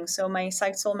lifelong thing. So my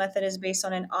Psyched Soul method is based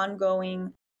on an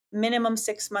ongoing minimum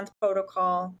 6 month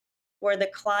protocol where the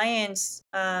clients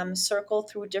circle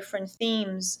through different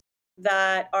themes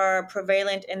that are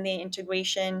prevalent in the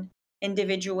integration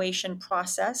individuation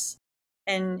process,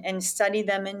 and study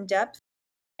them in depth.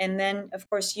 And then, of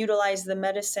course, utilize the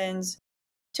medicines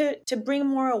to bring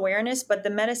more awareness, but the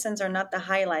medicines are not the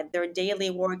highlight. Their daily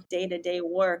work, day-to-day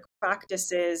work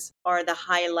practices are the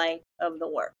highlight of the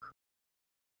work.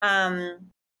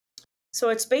 So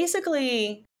it's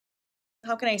basically,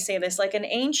 how can I say this, like an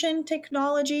ancient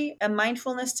technology, a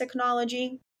mindfulness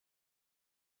technology.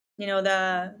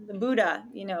 The Buddha,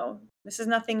 this is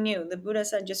nothing new. The Buddha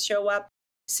said, just show up,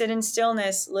 sit in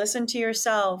stillness, listen to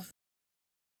yourself.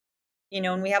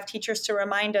 And we have teachers to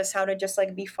remind us how to just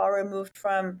like be far removed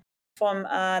from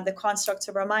the constructs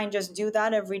of our mind. Just do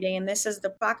that every day, and this is the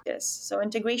practice. So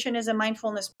integration is a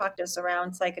mindfulness practice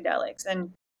around psychedelics.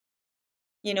 And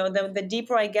the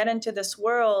deeper I get into this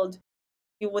world,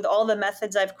 with all the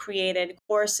methods I've created,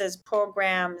 courses,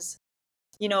 programs,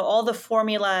 all the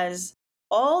formulas,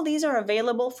 all these are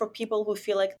available for people who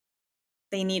feel like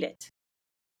they need it,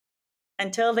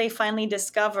 until they finally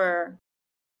discover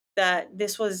that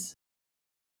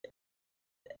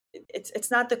it's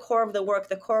not the core of the work.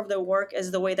 The core of the work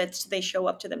is the way that they show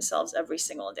up to themselves every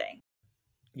single day.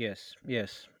 Yes,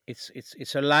 yes.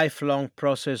 It's a lifelong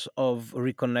process of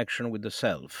reconnection with the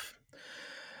self.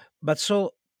 But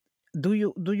so, do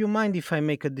you mind if I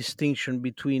make a distinction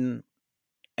between,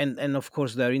 and of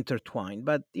course they're intertwined,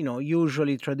 but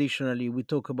usually traditionally we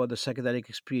talk about the psychedelic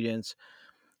experience,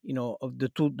 of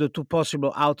the two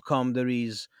possible outcome. There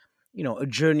is, a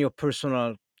journey of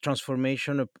personal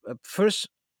transformation, first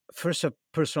a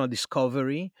personal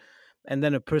discovery, and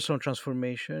then a personal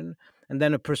transformation, and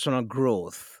then a personal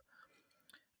growth.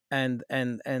 And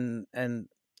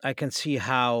I can see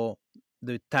how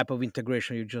the type of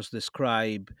integration you just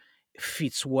described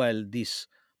fits well this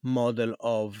model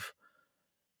of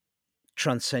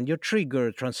transcend your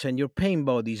trigger, transcend your pain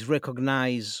bodies,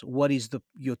 recognize what is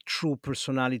your true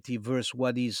personality versus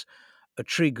what is a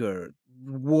trigger,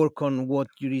 work on what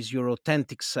is your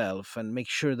authentic self, and make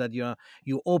sure that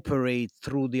you operate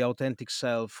through the authentic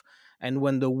self. And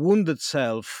when the wounded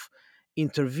self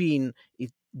intervene,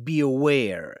 it be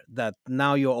aware that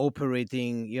now you're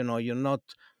operating, you're not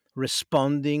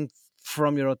responding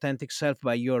from your authentic self,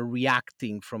 but you're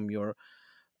reacting from your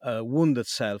wounded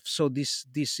self. So this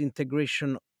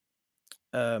integration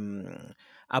um,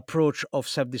 approach of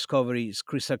self-discovery is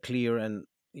crystal clear, and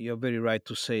you're very right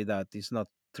to say that it's not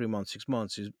 3 months, 6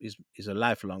 months, is a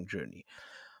lifelong journey.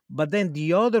 But then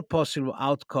the other possible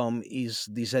outcome is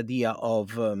this idea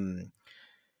of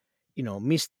you know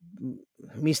myst-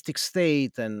 mystic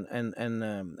state and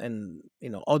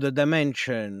other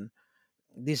dimension,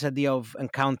 this idea of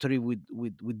encountering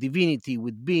with divinity,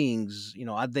 with beings.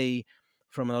 Are they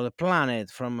from another planet,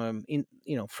 from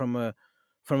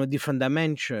from a different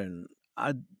dimension?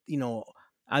 Are you know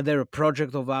are they a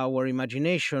project of our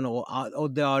imagination, or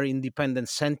they are independent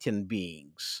sentient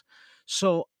beings?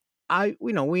 So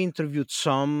we interviewed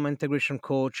some integration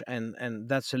coach, and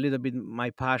that's a little bit my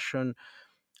passion.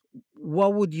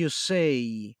 What would you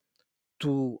say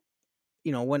to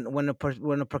when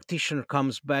a practitioner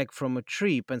comes back from a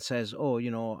trip and says, "Oh,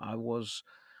 I was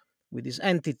with this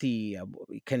entity.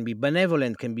 It can be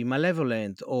benevolent, can be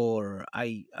malevolent, or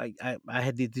I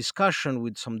had this discussion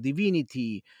with some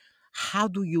divinity." How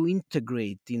do you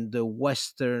integrate in the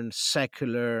Western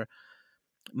secular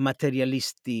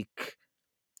materialistic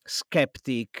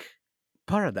skeptic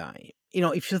paradigm?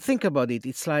 If you think about it,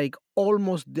 it's like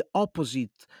almost the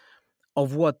opposite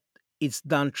of what it's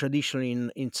done traditionally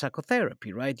in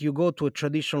psychotherapy, right? You go to a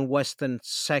traditional Western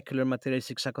secular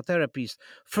materialistic psychotherapist.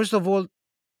 First of all,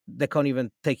 they can't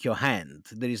even take your hand.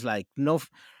 There is like no,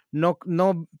 no,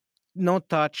 no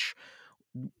touch.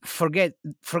 Forget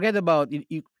about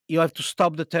it. You have to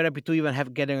stop the therapy to even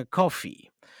have getting a coffee.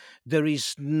 There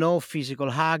is no physical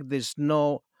hug. There's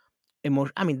no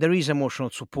emotion. I mean, there is emotional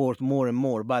support more and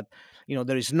more, but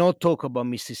there is no talk about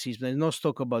mysticism. There's no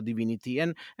talk about divinity.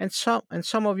 And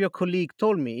some of your colleagues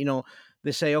told me,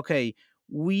 they say, okay,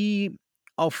 we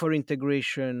offer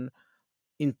integration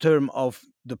in terms of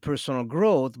the personal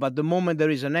growth, but the moment there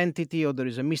is an entity, or there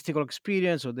is a mystical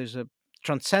experience, or there's a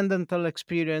transcendental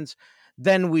experience,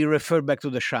 then we refer back to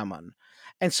the shaman.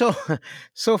 And so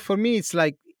so for me, it's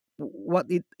like, what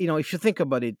it if you think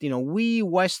about it, we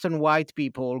Western white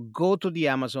people go to the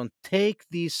Amazon, take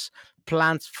these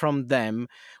plants from them,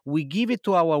 we give it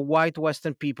to our white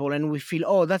Western people, and we feel,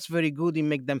 oh, that's very good, it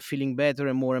make them feeling better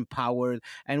and more empowered,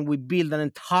 and we build an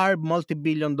entire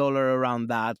multi-billion-dollar around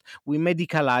that. We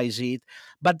medicalize it.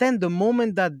 But then the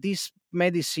moment that this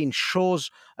medicine shows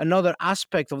another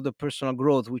aspect of the personal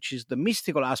growth, which is the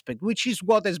mystical aspect, which is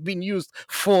what has been used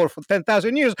for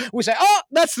 10,000 years, we say, oh,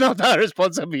 that's not our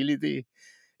responsibility.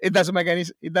 It doesn't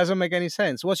make any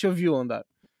sense. What's your view on that?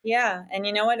 Yeah, and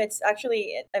you know what? It's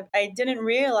actually I didn't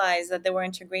realize that there were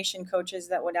integration coaches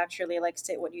that would actually like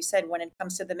say what you said. When it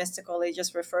comes to the mystical, they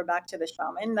just refer back to the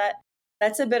shaman.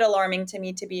 That's a bit alarming to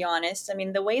me, to be honest. I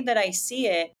mean, the way that I see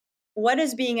it, what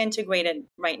is being integrated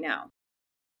right now?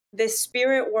 The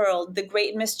spirit world, the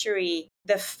great mystery,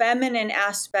 the feminine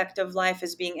aspect of life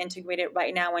is being integrated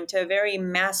right now into a very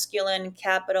masculine,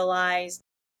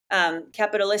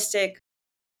 capitalistic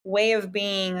way of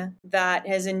being that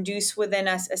has induced within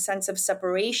us a sense of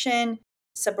separation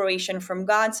from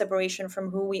God, separation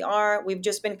from who we are. We've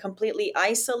just been completely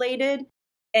isolated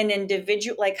and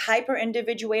individual, like hyper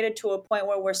individuated, to a point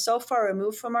where we're so far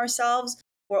removed from ourselves.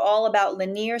 We're all about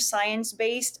linear, science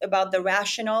based, about the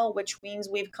rational, which means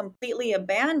we've completely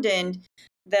abandoned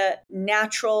the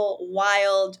natural,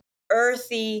 wild,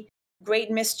 earthy,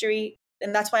 great mystery.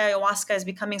 And that's why ayahuasca is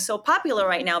becoming so popular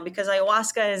right now, because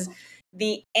ayahuasca is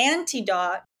the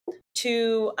antidote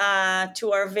to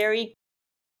our very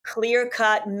clear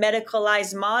cut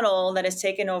medicalized model that has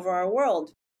taken over our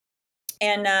world.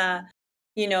 And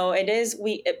it is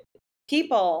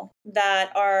people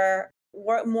that are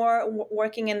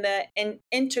working in the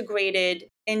integrated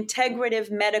integrative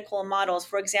medical models.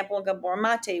 For example, Gabor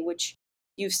Mate, which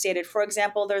you've stated. For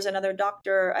example, there's another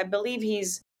doctor, I believe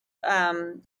he's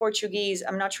Portuguese,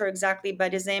 I'm not sure exactly,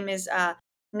 but his name is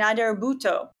Nader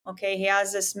Bhutto. Okay, he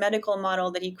has this medical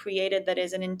model that he created that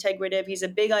is an integrative. He's a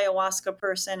big ayahuasca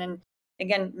person, and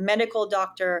again, medical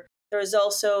doctor. There's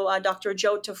also Dr.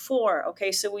 Joe Tafur.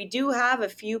 Okay, so we do have a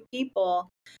few people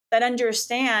that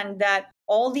understand that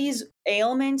all these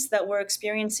ailments that we're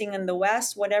experiencing in the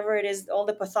West, whatever it is, all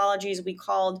the pathologies we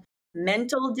called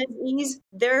mental disease,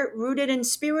 they're rooted in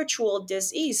spiritual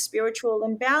disease, spiritual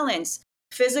imbalance.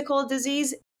 Physical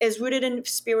disease is rooted in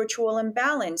spiritual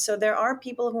imbalance. So there are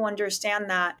people who understand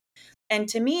that. And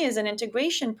to me, as an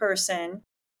integration person,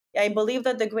 I believe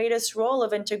that the greatest role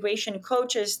of integration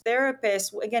coaches,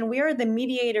 therapists, again, we are the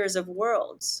mediators of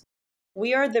worlds.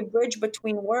 We are the bridge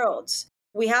between worlds.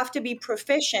 We have to be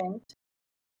proficient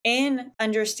in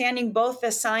understanding both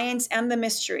the science and the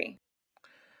mystery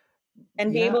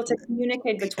and be Yeah. able to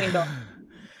communicate between both.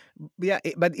 Yeah,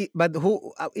 but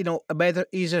who, better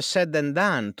easier said than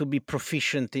done to be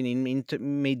proficient in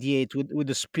intermediate with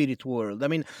the spirit world. I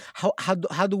mean,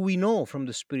 how do we know from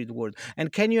the spirit world?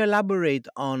 And can you elaborate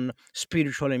on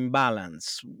spiritual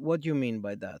imbalance? What do you mean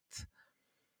by that?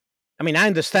 I mean, I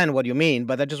understand what you mean,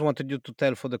 but I just wanted you to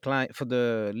tell for the client, for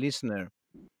the listener.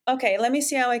 Okay, let me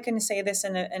see how I can say this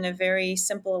in a very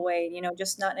simple way,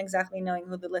 just not exactly knowing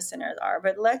who the listeners are.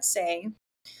 But let's say,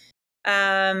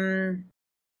 um,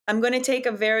 I'm going to take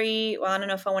a very, well, I don't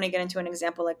know if I want to get into an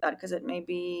example like that because it may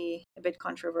be a bit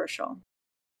controversial.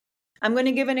 I'm going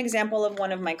to give an example of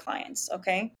one of my clients,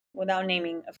 okay? Without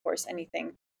naming, of course,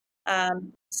 anything. I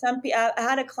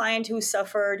had a client who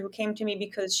came to me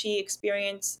because she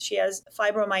has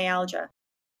fibromyalgia,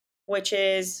 which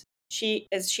is, she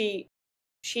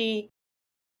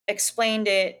explained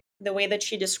it the way that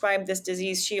she described this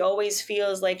disease. She always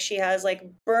feels like she has like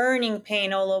burning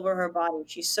pain all over her body.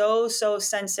 She's so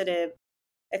sensitive.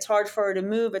 It's hard for her to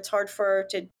move. It's hard for her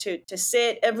to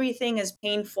sit. Everything is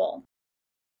painful.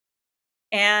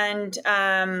 And,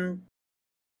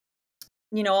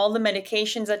 all the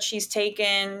medications that she's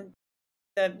taken,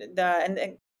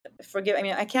 and forgive, I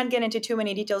mean, I can't get into too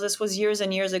many details. This was years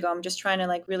and years ago. I'm just trying to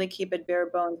like really keep it bare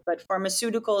bones. But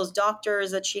pharmaceuticals,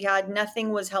 doctors that she had, nothing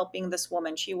was helping this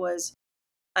woman. She was,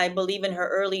 I believe, in her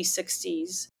early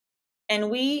 60s.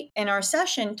 And we, in our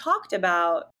session, talked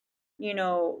about, you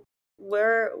know,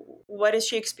 where, what is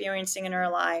she experiencing in her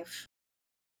life?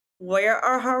 Where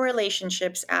are her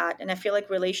relationships at? And I feel like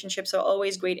relationships are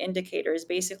always great indicators.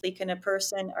 Basically,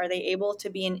 are they able to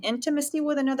be in intimacy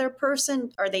with another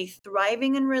person? Are they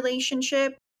thriving in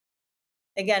relationship?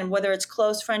 Again, whether it's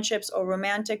close friendships or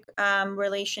romantic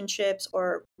relationships,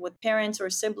 or with parents or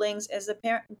siblings, is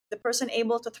the person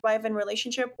able to thrive in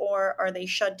relationship, or are they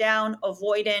shut down,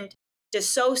 avoidant,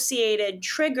 dissociated,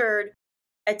 triggered,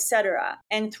 etc.?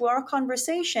 And through our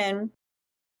conversation,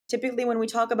 typically when we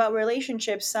talk about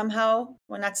relationships, somehow,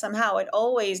 well, not somehow, it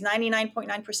always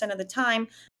 99.9% of the time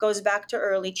goes back to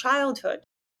early childhood,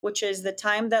 which is the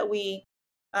time that we,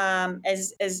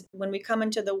 as when we come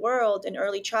into the world in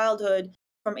early childhood,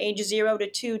 from age 0 to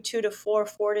 2, 2 to 4,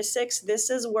 4 to 6. This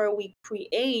is where we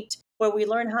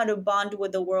learn how to bond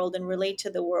with the world and relate to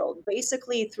the world,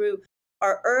 basically through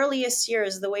our earliest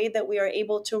years. The way that we are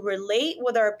able to relate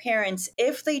with our parents,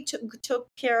 if they took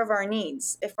care of our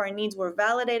needs, if our needs were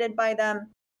validated by them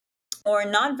or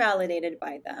not validated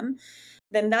by them,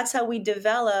 then that's how we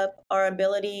develop our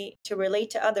ability to relate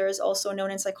to others, also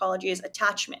known in psychology as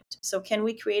attachment. So can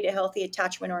we create a healthy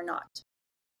attachment or not?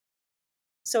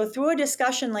 So through a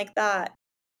discussion like that,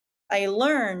 I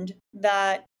learned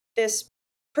that this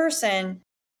person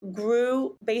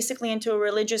grew basically into a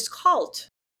religious cult,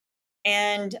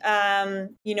 and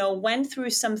went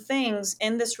through some things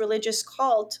in this religious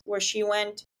cult where she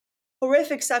went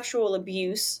horrific sexual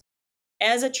abuse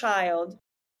as a child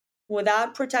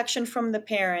without protection from the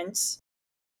parents.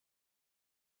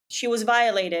 She was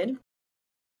violated.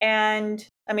 And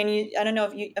I mean, I don't know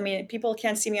if you, I mean, people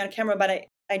can't see me on camera, but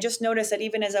I just noticed that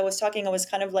even as I was talking, I was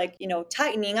kind of like,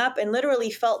 tightening up and literally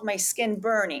felt my skin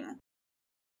burning,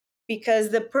 because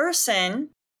the person,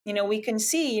 we can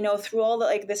see, through all the,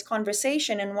 like, this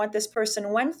conversation and what this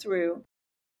person went through.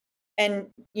 And,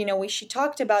 she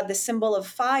talked about the symbol of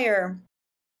fire,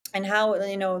 and how,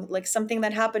 like something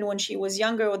that happened when she was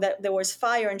younger, that there was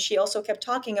fire. And she also kept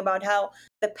talking about how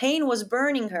the pain was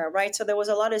burning her, right? So there was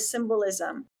a lot of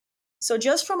symbolism. So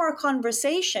just from our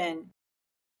conversation,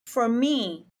 for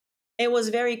me, it was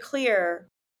very clear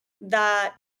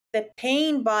that the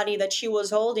pain body that she was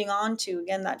holding on to,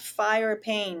 again, that fire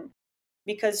pain,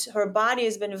 because her body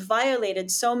has been violated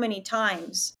so many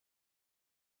times.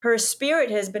 Her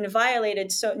spirit has been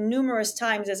violated so numerous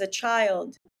times as a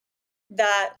child,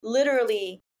 that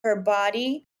literally her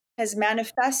body has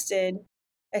manifested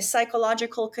a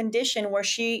psychological condition where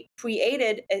she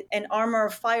created an armor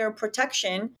of fire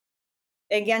protection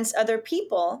against other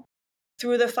people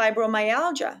through the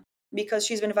fibromyalgia, because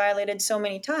she's been violated so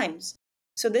many times.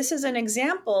 So this is an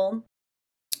example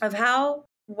of how,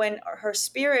 when her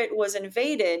spirit was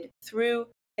invaded through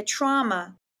a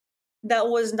trauma that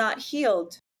was not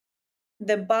healed,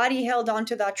 the body held on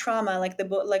to that trauma, like the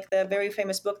book, like the very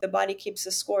famous book, The Body Keeps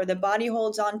the Score. The body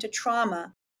holds on to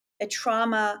trauma a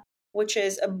trauma, which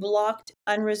is a blocked,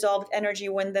 unresolved energy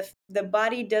when the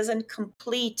body doesn't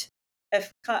complete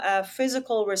a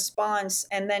physical response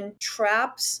and then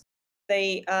traps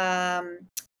the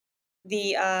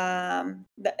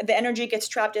the energy gets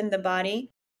trapped in the body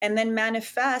and then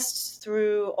manifests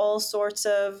through all sorts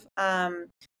of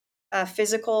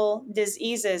physical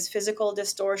diseases, physical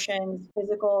distortions,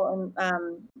 physical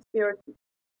and spirit,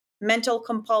 mental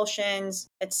compulsions,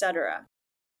 etc.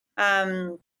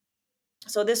 Um,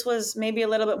 so this was maybe a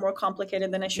little bit more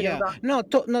complicated than I should have Yeah, gone. no,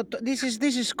 this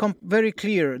is very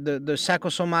clear. The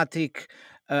psychosomatic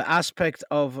aspect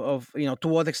of to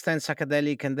what extent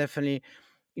psychedelic can definitely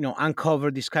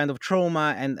uncover this kind of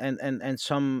trauma and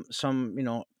some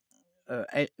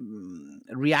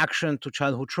reaction to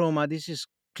childhood trauma. This is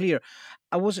clear.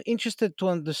 I was interested to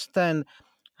understand,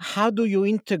 how do you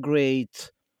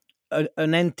integrate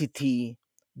an entity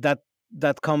that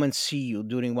come and see you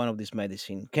during one of these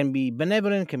medicine? Can be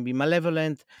benevolent, can be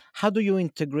malevolent. How do you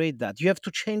integrate that? You have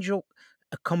to change your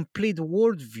a complete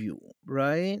worldview,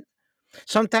 right?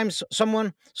 Sometimes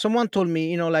someone told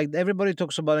me, like, everybody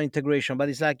talks about integration, but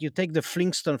it's like you take the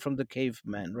Flintstone from the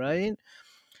caveman, right?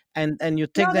 And you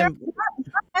No, take there them.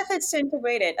 are methods to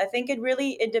integrate it. I think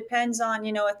it depends on,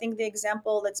 I think the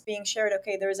example that's being shared,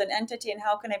 okay, there's an entity and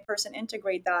how can a person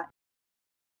integrate that?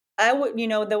 I would,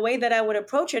 the way that I would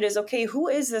approach it is, okay, who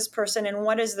is this person and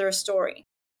what is their story?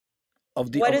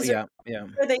 Of the What of is their, Yeah, yeah,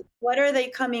 what are they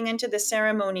coming into the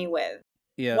ceremony with?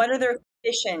 yeah, What are their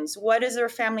conditions? What is their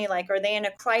family like? Are they in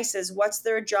a crisis? What's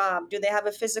their job? Do they have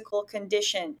a physical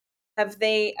condition? Have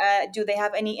they do they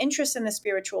have any interest in the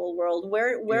spiritual world?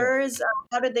 yeah, Where is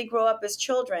how did they grow up as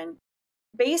children?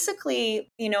 Basically,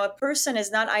 a person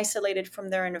is not isolated from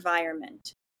their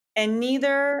environment, and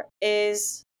neither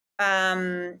is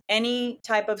any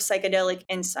type of psychedelic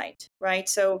insight, right?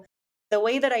 So, the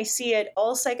way that I see it,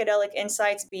 all psychedelic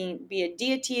insights, be it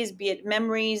deities, be it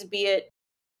memories, be it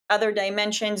other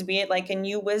dimensions, be it like a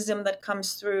new wisdom that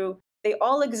comes through, they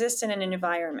all exist in an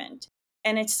environment.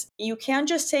 And you can't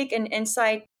just take an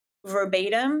insight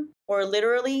verbatim or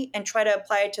literally and try to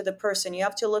apply it to the person. You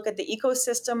have to look at the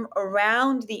ecosystem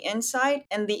around the insight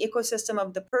and the ecosystem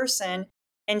of the person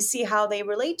and see how they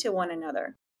relate to one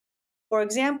another. For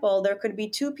example, there could be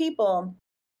two people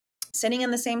sitting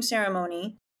in the same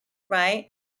ceremony, right?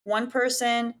 One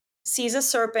person sees a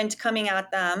serpent coming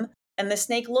at them, and the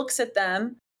snake looks at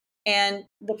them, and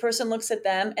the person looks at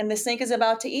them, and the snake is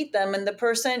about to eat them, and the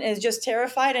person is just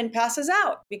terrified and passes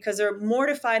out because they're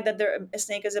mortified that a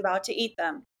snake is about to eat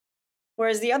them.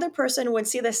 Whereas the other person would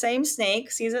see the same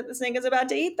snake, sees that the snake is about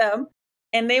to eat them,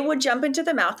 and they would jump into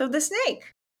the mouth of the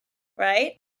snake,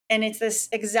 right? And it's this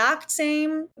exact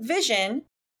same vision,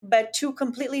 but two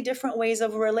completely different ways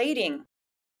of relating.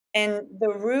 And the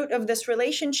root of this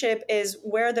relationship is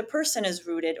where the person is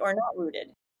rooted or not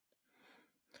rooted.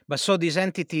 but so these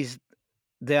entities,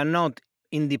 they are not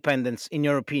independent, in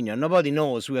your opinion. Nobody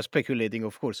knows, we are speculating,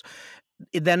 of course.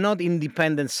 They're not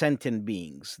independent sentient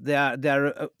beings. They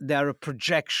are a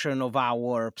projection of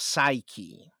our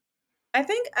psyche. I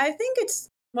think it's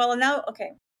well now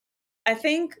okay. I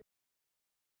think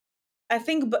I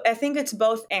think it's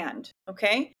both and,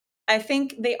 okay? I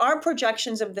think they are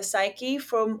projections of the psyche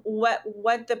from what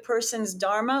the person's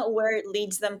dharma, where it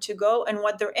leads them to go and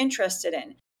what they're interested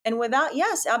in. And without,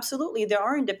 yes, absolutely, there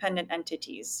are independent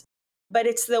entities. But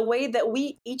it's the way that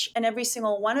we, each and every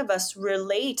single one of us,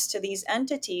 relates to these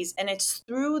entities. And it's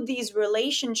through these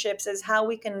relationships is how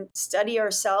we can study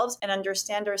ourselves and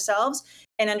understand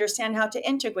how to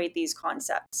integrate these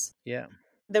concepts. Yeah,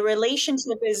 The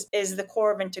relationship is the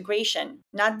core of integration,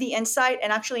 not the insight,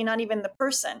 and actually not even the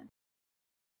person.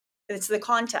 It's the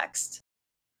context.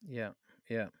 yeah,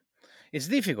 yeah. It's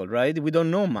difficult, right? We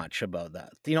don't know much about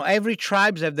that. Every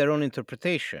tribes have their own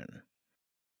interpretation.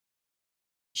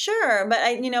 Sure, but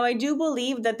I do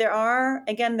believe that there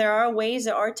are ways,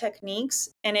 there are techniques,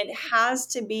 and it has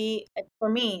to be, for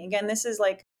me, again, this is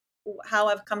like how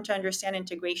I've come to understand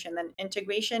integration. Then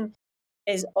integration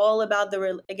is all about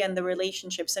again, the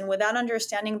relationships, and without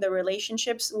understanding the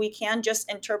relationships, we can't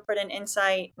just interpret an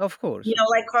insight, Of course.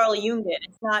 like Carl Jung did.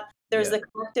 It's not, there's Yeah, the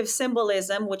collective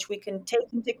symbolism, which we can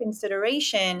take into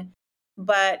consideration,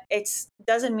 but it's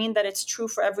doesn't mean that it's true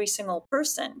for every single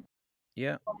person.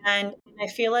 yeah, And I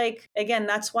feel like, again,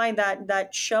 that's why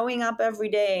that showing up every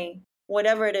day,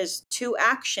 whatever it is, to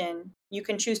action, you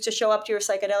can choose to show up to your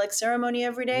psychedelic ceremony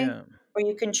every day, yeah, or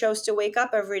you can choose to wake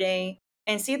up every day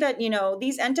and see that,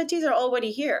 these entities are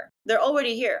already here. They're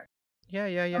already here. yeah,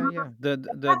 yeah, yeah, yeah. The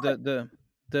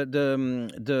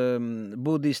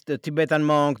Buddhist, the Tibetan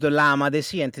monk, the Lama, they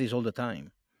see entities all the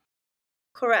time.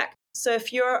 Correct. So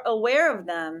if you're aware of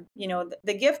them,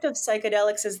 the gift of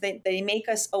psychedelics is that they make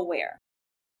us aware.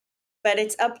 But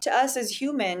it's up to us as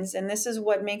humans, and this is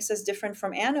what makes us different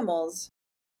from animals.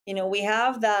 We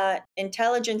have that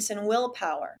intelligence and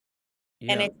willpower.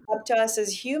 And Yeah, it's up to us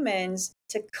as humans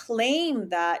to claim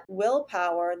that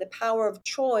willpower, the power of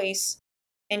choice,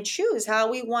 and choose how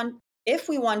we want, if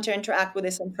we want to interact with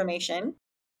this information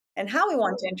and how we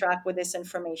want to interact with this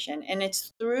information. And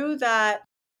it's through that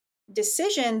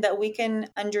decision that we can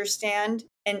understand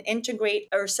and integrate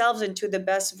ourselves into the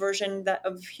best version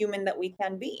of human that we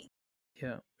can be.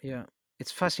 yeah, yeah.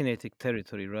 It's fascinating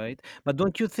territory, right? But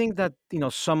don't you think that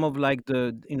some of like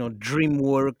the dream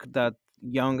work that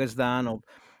Young has done, or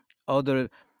other,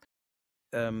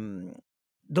 um,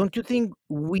 don't you think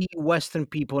we Western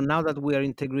people, now that we are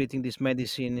integrating this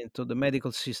medicine into the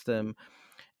medical system,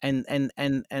 and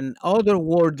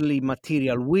otherworldly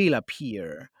material will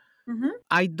appear, Hmm.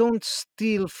 I don't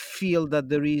still feel that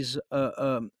there is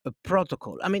a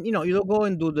protocol. I mean, you go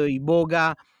and do the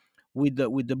iboga with the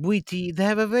Bwiti. They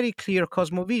have a very clear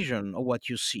cosmovision of what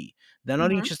you see. They're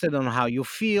not Hmm. interested on how you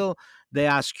feel. They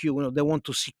ask you, they want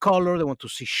to see color, they want to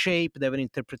see shape. They have an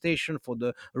interpretation for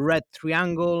the red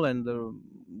triangle and the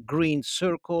green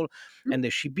circle and the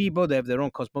shibibo. They have their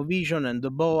own cosmovision, and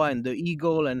the boa and the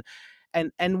eagle, and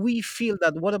we feel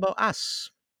that. What about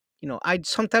us? I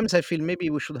sometimes I feel maybe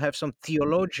we should have some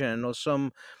theologian or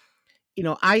some,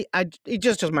 I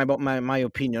it's just my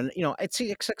opinion.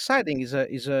 It's exciting. Is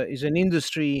an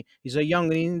industry, is a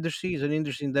young industry, is an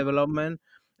industry in development,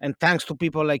 and thanks to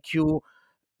people like you,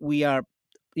 we are,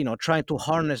 trying to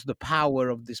harness the power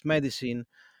of this medicine.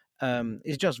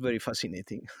 It's just very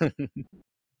fascinating.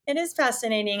 It is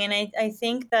fascinating, and I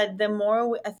think that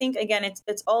I think again,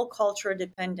 it's all culture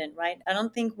dependent, right? I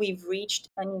don't think we've reached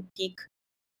any peak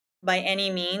by any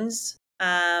means.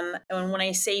 And when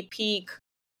I say peak,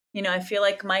 I feel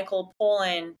like Michael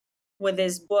Pollan, with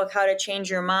his book How to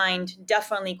Change Your Mind,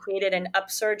 definitely created an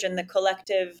upsurge in the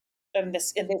collective of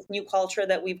this new culture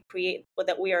that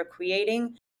we are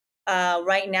creating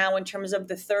right now in terms of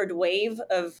the third wave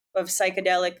of the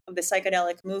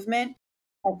psychedelic movement.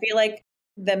 I feel like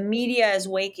the media is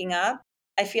waking up.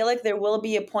 I feel like there will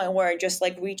be a point where it just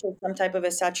like reaches some type of a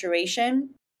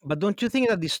saturation. But don't you think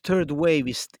that this third wave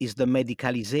is the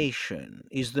medicalization,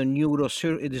 is the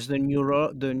it is the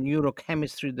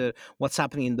neurochemistry, the what's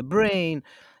happening in the brain?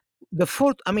 The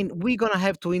fourth, I mean, we're gonna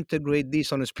have to integrate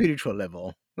this on a spiritual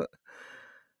level.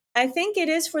 I think it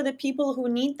is for the people who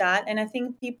need that, and I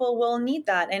think people will need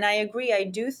that. And I agree. I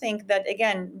do think that,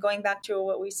 again, going back to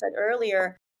what we said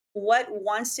earlier, what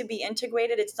wants to be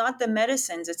integrated, it's not the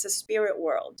medicines, it's the spirit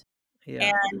world.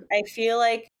 Yeah, And I feel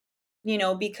like,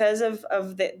 because of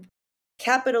the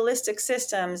capitalistic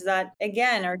systems that,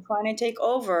 again, are trying to take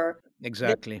over this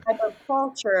exactly. type of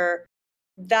culture,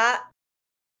 that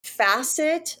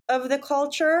facet of the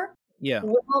culture, Yeah,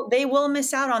 they will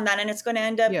miss out on that. And it's going to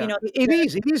end up, yeah.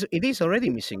 It is already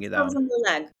missing it out. themselves in the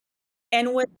leg.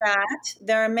 And with that,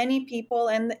 there are many people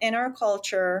in our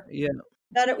culture Yeah.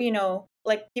 that are,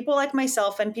 like people like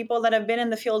myself and people that have been in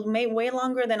the field way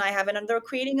longer than I have, and they're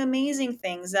creating amazing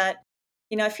things that,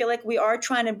 I feel like we are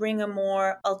trying to bring a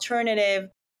more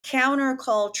alternative,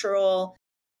 countercultural,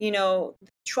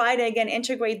 try to again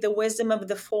integrate the wisdom of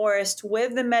the forest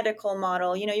with the medical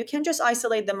model. You can't just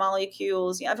isolate the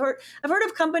molecules. I've heard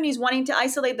of companies wanting to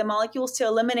isolate the molecules to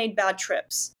eliminate bad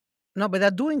trips. No, but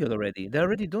they're doing it already. They're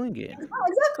already doing it. Oh,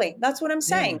 exactly. That's what I'm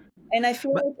Yeah. saying. And I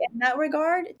feel But like in that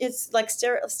regard, it's like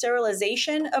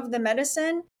sterilization of the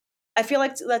medicine. I feel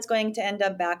like that's going to end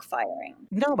up backfiring.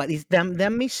 no, but it's them. They're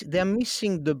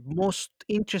missing the most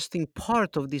interesting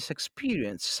part of this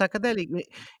experience.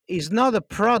 Is not a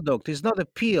product. Is not a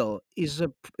pill. Is a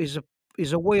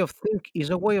is a way of is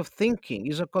a way of thinking.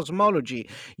 Is a cosmology.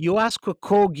 You ask a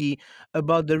corgi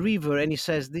about the river, and he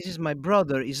says, "This is my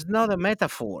brother." Is not a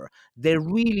metaphor. They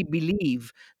really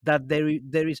believe that there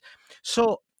is.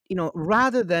 So,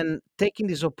 rather than taking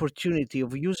this opportunity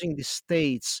of using the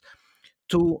states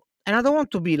to, and I don't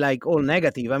want to be like all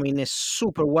negative. I mean, it's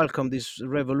super welcome, this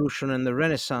revolution and the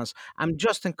renaissance. I'm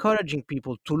just encouraging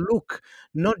people to look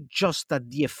not just at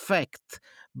the effect,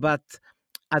 but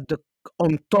at the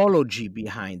ontology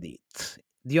behind it.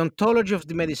 The ontology of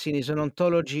the medicine is an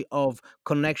ontology of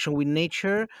connection with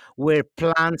nature, where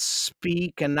plants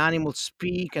speak and animals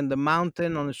speak, and the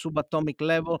mountain on a subatomic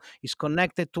level is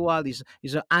connected to us.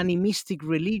 Is an animistic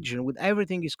religion with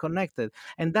everything is connected,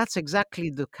 and that's exactly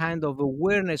the kind of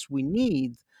awareness we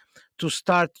need to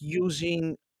start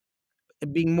using,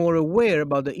 being more aware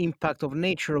about the impact of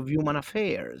nature of human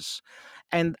affairs.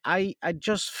 And I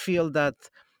just feel that,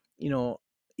 you know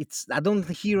it's I don't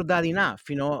hear that enough.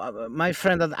 My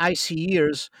friend at IC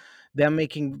Years, they're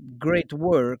making great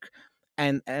work,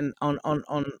 and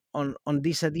on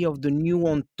this idea of the new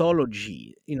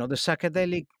ontology. The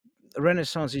psychedelic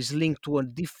renaissance is linked to a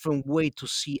different way to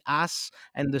see us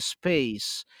and the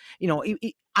space.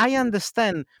 I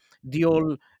understand the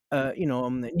old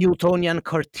Newtonian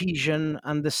Cartesian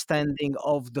understanding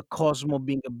of the cosmos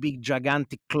being a big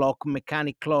gigantic clock,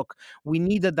 mechanic clock. We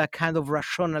needed that kind of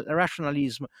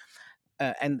rationalism,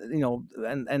 and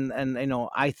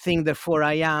I think therefore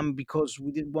I am, because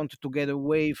we didn't want to get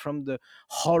away from the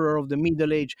horror of the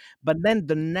Middle Age. But then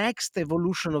the next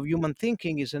evolution of human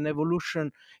thinking is an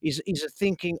evolution, is a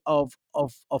thinking of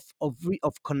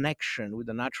connection with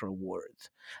the natural world,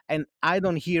 and I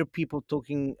don't hear people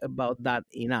talking about that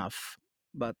enough.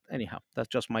 But anyhow, that's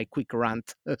just my quick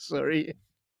rant. Sorry.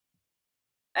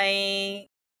 I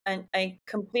I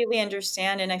completely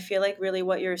understand, and I feel like really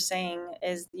what you're saying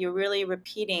is you're really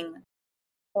repeating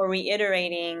or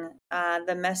reiterating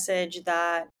the message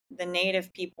that the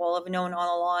native people have known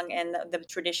all along, and the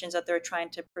traditions that they're trying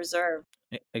to preserve.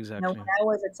 When Exactly. I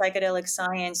was at psychedelic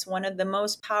science, one of the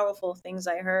most powerful things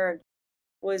I heard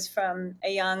was from a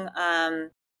young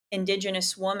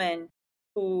indigenous woman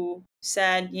who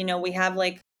said, we have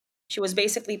like, she was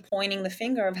basically pointing the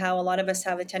finger of how a lot of us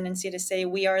have a tendency to say,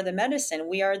 we are the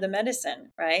medicine,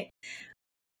 right?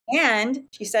 And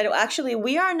she said, "Well, actually,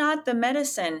 we are not the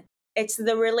medicine. It's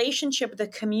the relationship, the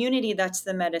community that's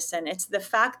the medicine. It's the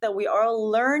fact that we are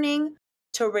learning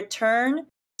to return,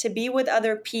 to be with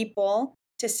other people,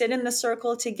 to sit in the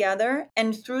circle together.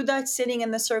 And through that sitting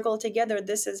in the circle together,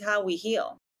 this is how we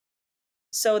heal."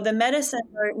 So the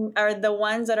medicine are the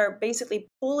ones that are basically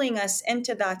pulling us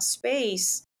into that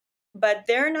space, but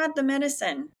they're not the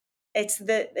medicine. It's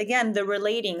again, the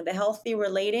relating, the healthy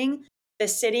relating, the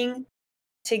sitting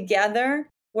together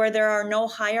where there are no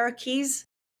hierarchies,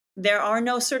 there are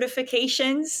no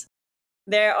certifications,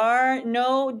 there are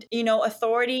no,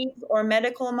 authorities or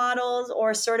medical models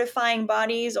or certifying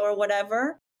bodies or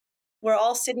whatever. We're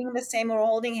all sitting the same, we're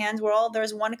holding hands,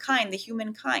 there's one kind, the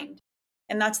human kind,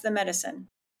 and that's the medicine.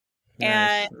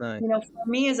 And Nice, nice. for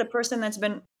me as a person that's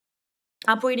been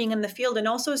operating in the field, and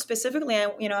also specifically, I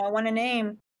want to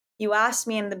name, you asked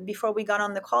me before we got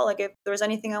on the call, like if there's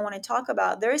anything I want to talk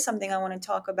about. There is something I want to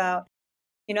talk about.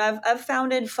 I've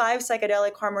founded 5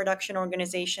 psychedelic harm reduction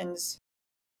organizations.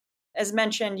 As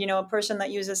mentioned, a person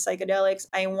that uses psychedelics,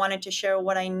 I wanted to share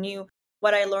what I knew,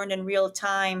 what I learned in real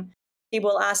time.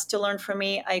 People asked to learn from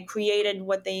me. I created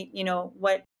what the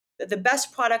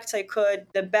best products I could,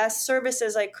 the best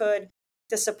services I could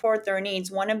to support their needs.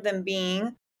 One of them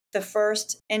being the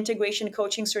first integration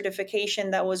coaching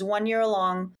certification that was 1 year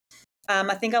long.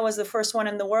 I think I was the first one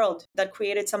in the world that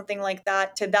created something like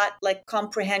that, to that like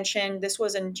comprehension. This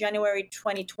was in January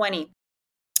 2020.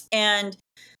 And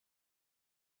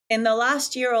in the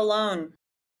last year alone,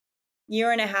 year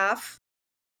and a half,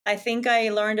 I think I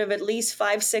learned of at least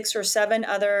 5, 6, or 7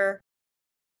 other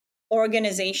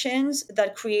organizations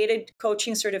that created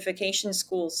coaching certification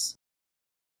schools.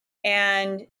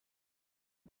 And,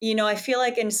 I feel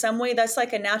like in some way that's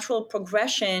like a natural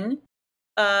progression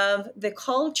of the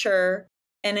culture.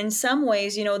 And in some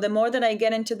ways, the more that I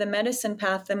get into the medicine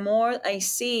path, the more I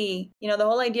see, the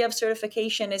whole idea of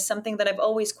certification is something that I've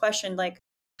always questioned, like,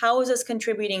 how is this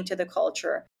contributing to the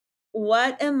culture?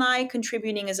 What am I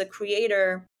contributing as a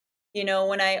creator?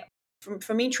 When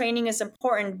for me, training is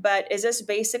important, but is this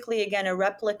basically, again, a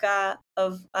replica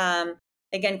of,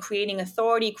 again, creating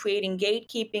authority, creating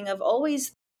gatekeeping? I've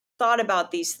always thought about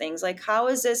these things, like, how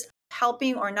is this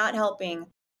helping or not helping?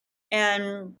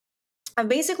 And I've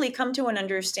basically come to an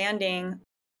understanding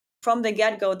from the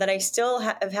get go that I still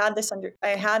have had this I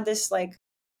had this like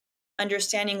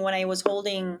understanding when I was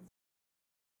holding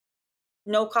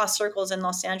no cost circles in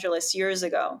Los Angeles years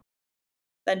ago.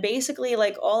 That basically,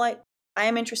 like, all I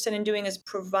am interested in doing is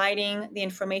providing the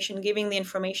information, giving the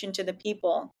information to the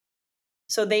people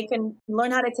so they can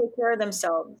learn how to take care of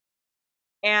themselves.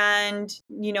 And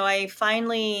I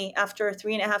finally, after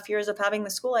 3.5 years of having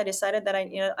the school, I decided that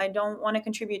I don't want to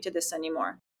contribute to this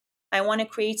anymore. I want to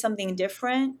create something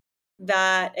different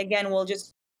that, again, will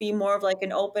just be more of like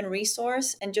an open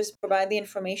resource and just provide the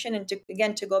information, and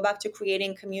to go back to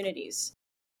creating communities.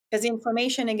 Because the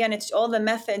information, again, it's all the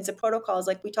methods, the protocols,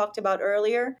 like we talked about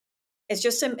earlier. It's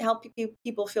just to help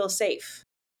people feel safe.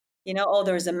 Oh,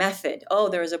 there's a method. Oh,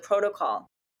 there's a protocol.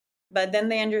 But then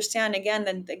they understand, again,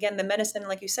 that again, the medicine,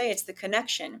 like you say, it's the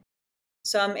connection.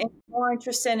 So I'm more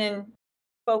interested in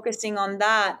focusing on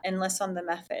that and less on the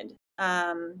method.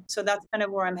 So that's kind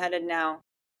of where I'm headed now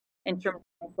in terms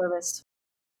of my service.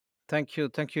 Thank you,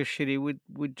 Shiri.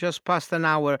 We just passed an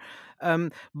hour,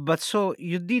 but so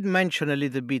you did mention a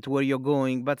little bit where you're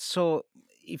going. But so,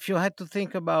 if you had to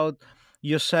think about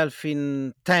yourself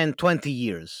in 10, 20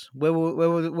 years, where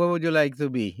would you like to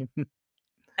be?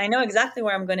 I know exactly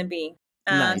where I'm going to be.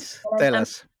 Nice. And Tell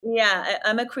us. yeah,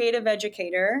 I'm a creative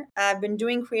educator. I've been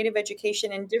doing creative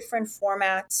education in different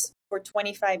formats for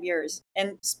 25 years,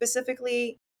 and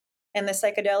specifically in the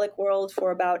psychedelic world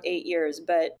for about 8 years.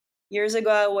 But years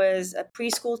ago, I was a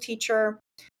preschool teacher.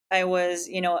 I was,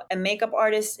 a makeup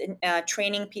artist,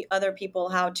 training other people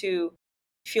how to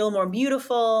feel more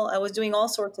beautiful. I was doing all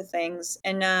sorts of things,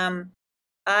 and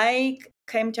I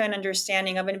came to an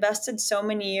understanding. I've invested so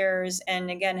many years, and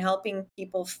again, helping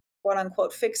people, quote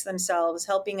unquote, fix themselves,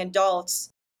 helping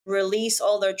adults release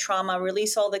all their trauma,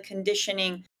 release all the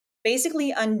conditioning,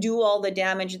 basically undo all the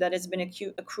damage that has been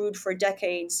accrued for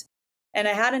decades. And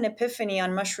I had an epiphany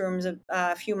on mushrooms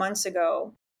a few months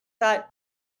ago that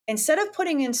instead of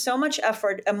putting in so much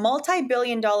effort, a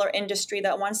multi-billion-dollar industry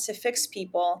that wants to fix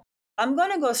people, I'm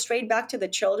going to go straight back to the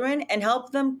children and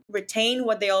help them retain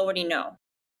what they already know.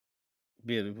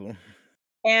 Beautiful.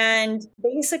 And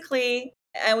basically,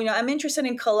 I'm interested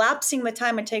in collapsing the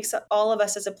time it takes all of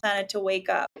us as a planet to wake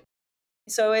up.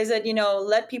 So is it,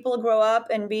 let people grow up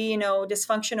and be,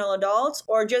 dysfunctional adults,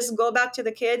 or just go back to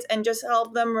the kids and just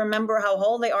help them remember how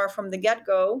whole they are from the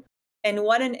get-go? And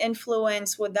what an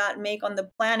influence would that make on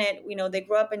the planet? They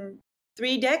grow up in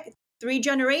three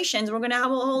generations. We're going to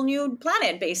have a whole new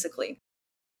planet, basically.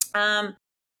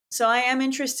 So I am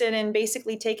interested in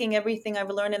basically taking everything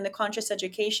I've learned in the conscious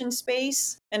education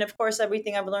space, and of course,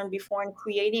 everything I've learned before, and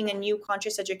creating a new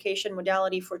conscious education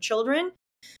modality for children.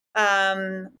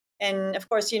 And of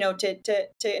course, to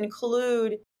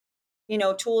include,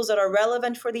 tools that are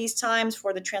relevant for these times,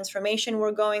 for the transformation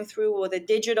we're going through, with the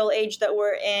digital age that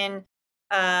we're in,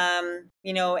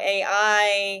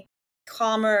 AI,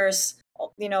 commerce,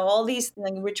 all these,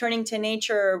 like, returning to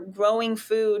nature, growing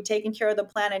food, taking care of the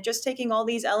planet, just taking all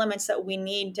these elements that we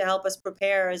need to help us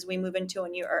prepare as we move into a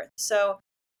new earth. So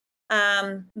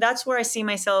that's where I see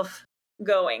myself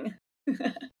going.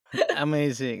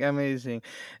 Amazing, amazing.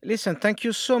 Listen, thank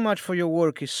you so much for your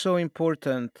work. It's so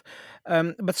important.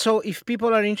 But so, if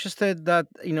people are interested that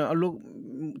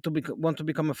want to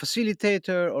become a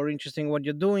facilitator or interested in what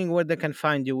you're doing, where they can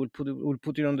find you, we'll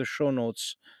put it on the show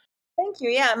notes. Thank you.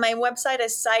 Yeah, my website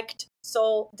is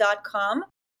psychedsoul.com.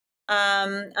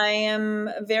 I am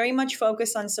very much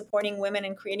focused on supporting women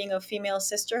and creating a female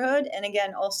sisterhood. And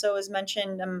again, also as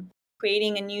mentioned, I'm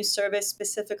creating a new service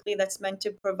specifically that's meant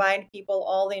to provide people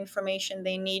all the information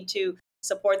they need to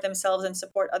support themselves and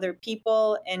support other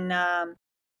people in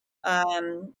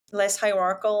less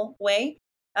hierarchical way.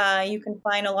 You can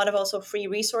find a lot of also free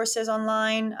resources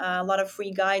online, a lot of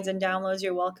free guides and downloads.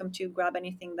 You're welcome to grab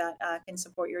anything that can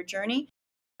support your journey.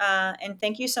 And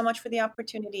thank you so much for the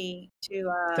opportunity to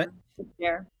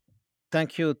share.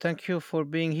 Thank you for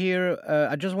being here.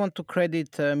 I just want to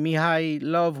credit Mihai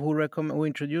Love, who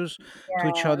introduced to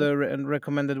each Yeah, other and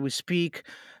recommended we speak.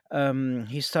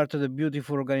 He started a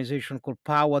beautiful organization called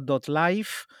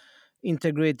Power.life,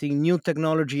 integrating new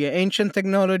technology, ancient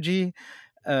technology.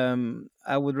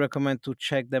 I would recommend to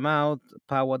check them out,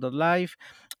 Power.life.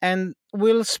 And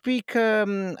we'll speak.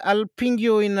 I'll ping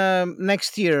you in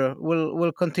next year.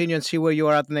 We'll continue and see where you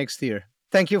are at next year.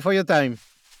 Thank you for your time.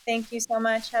 thank you so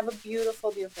much. Have a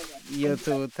beautiful, beautiful day. You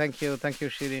Thank you. too. Thank you,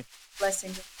 Shiri.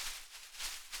 Blessings.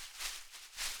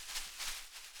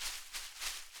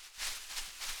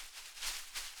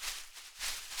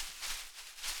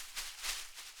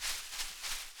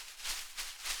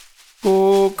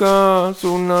 Koka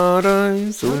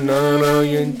sunarai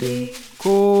sunarayanti.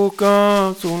 Koka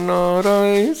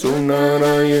sunarai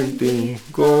sunarayanti.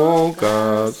 Koka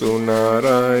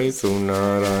sunarai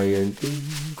sunarayanti.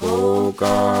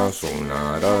 Koka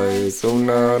sunarai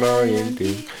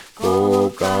sunarayanti.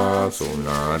 Koka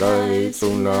sunarai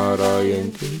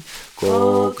sunarayanti.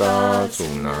 Koka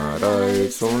sunarai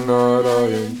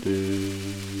sunarayanti.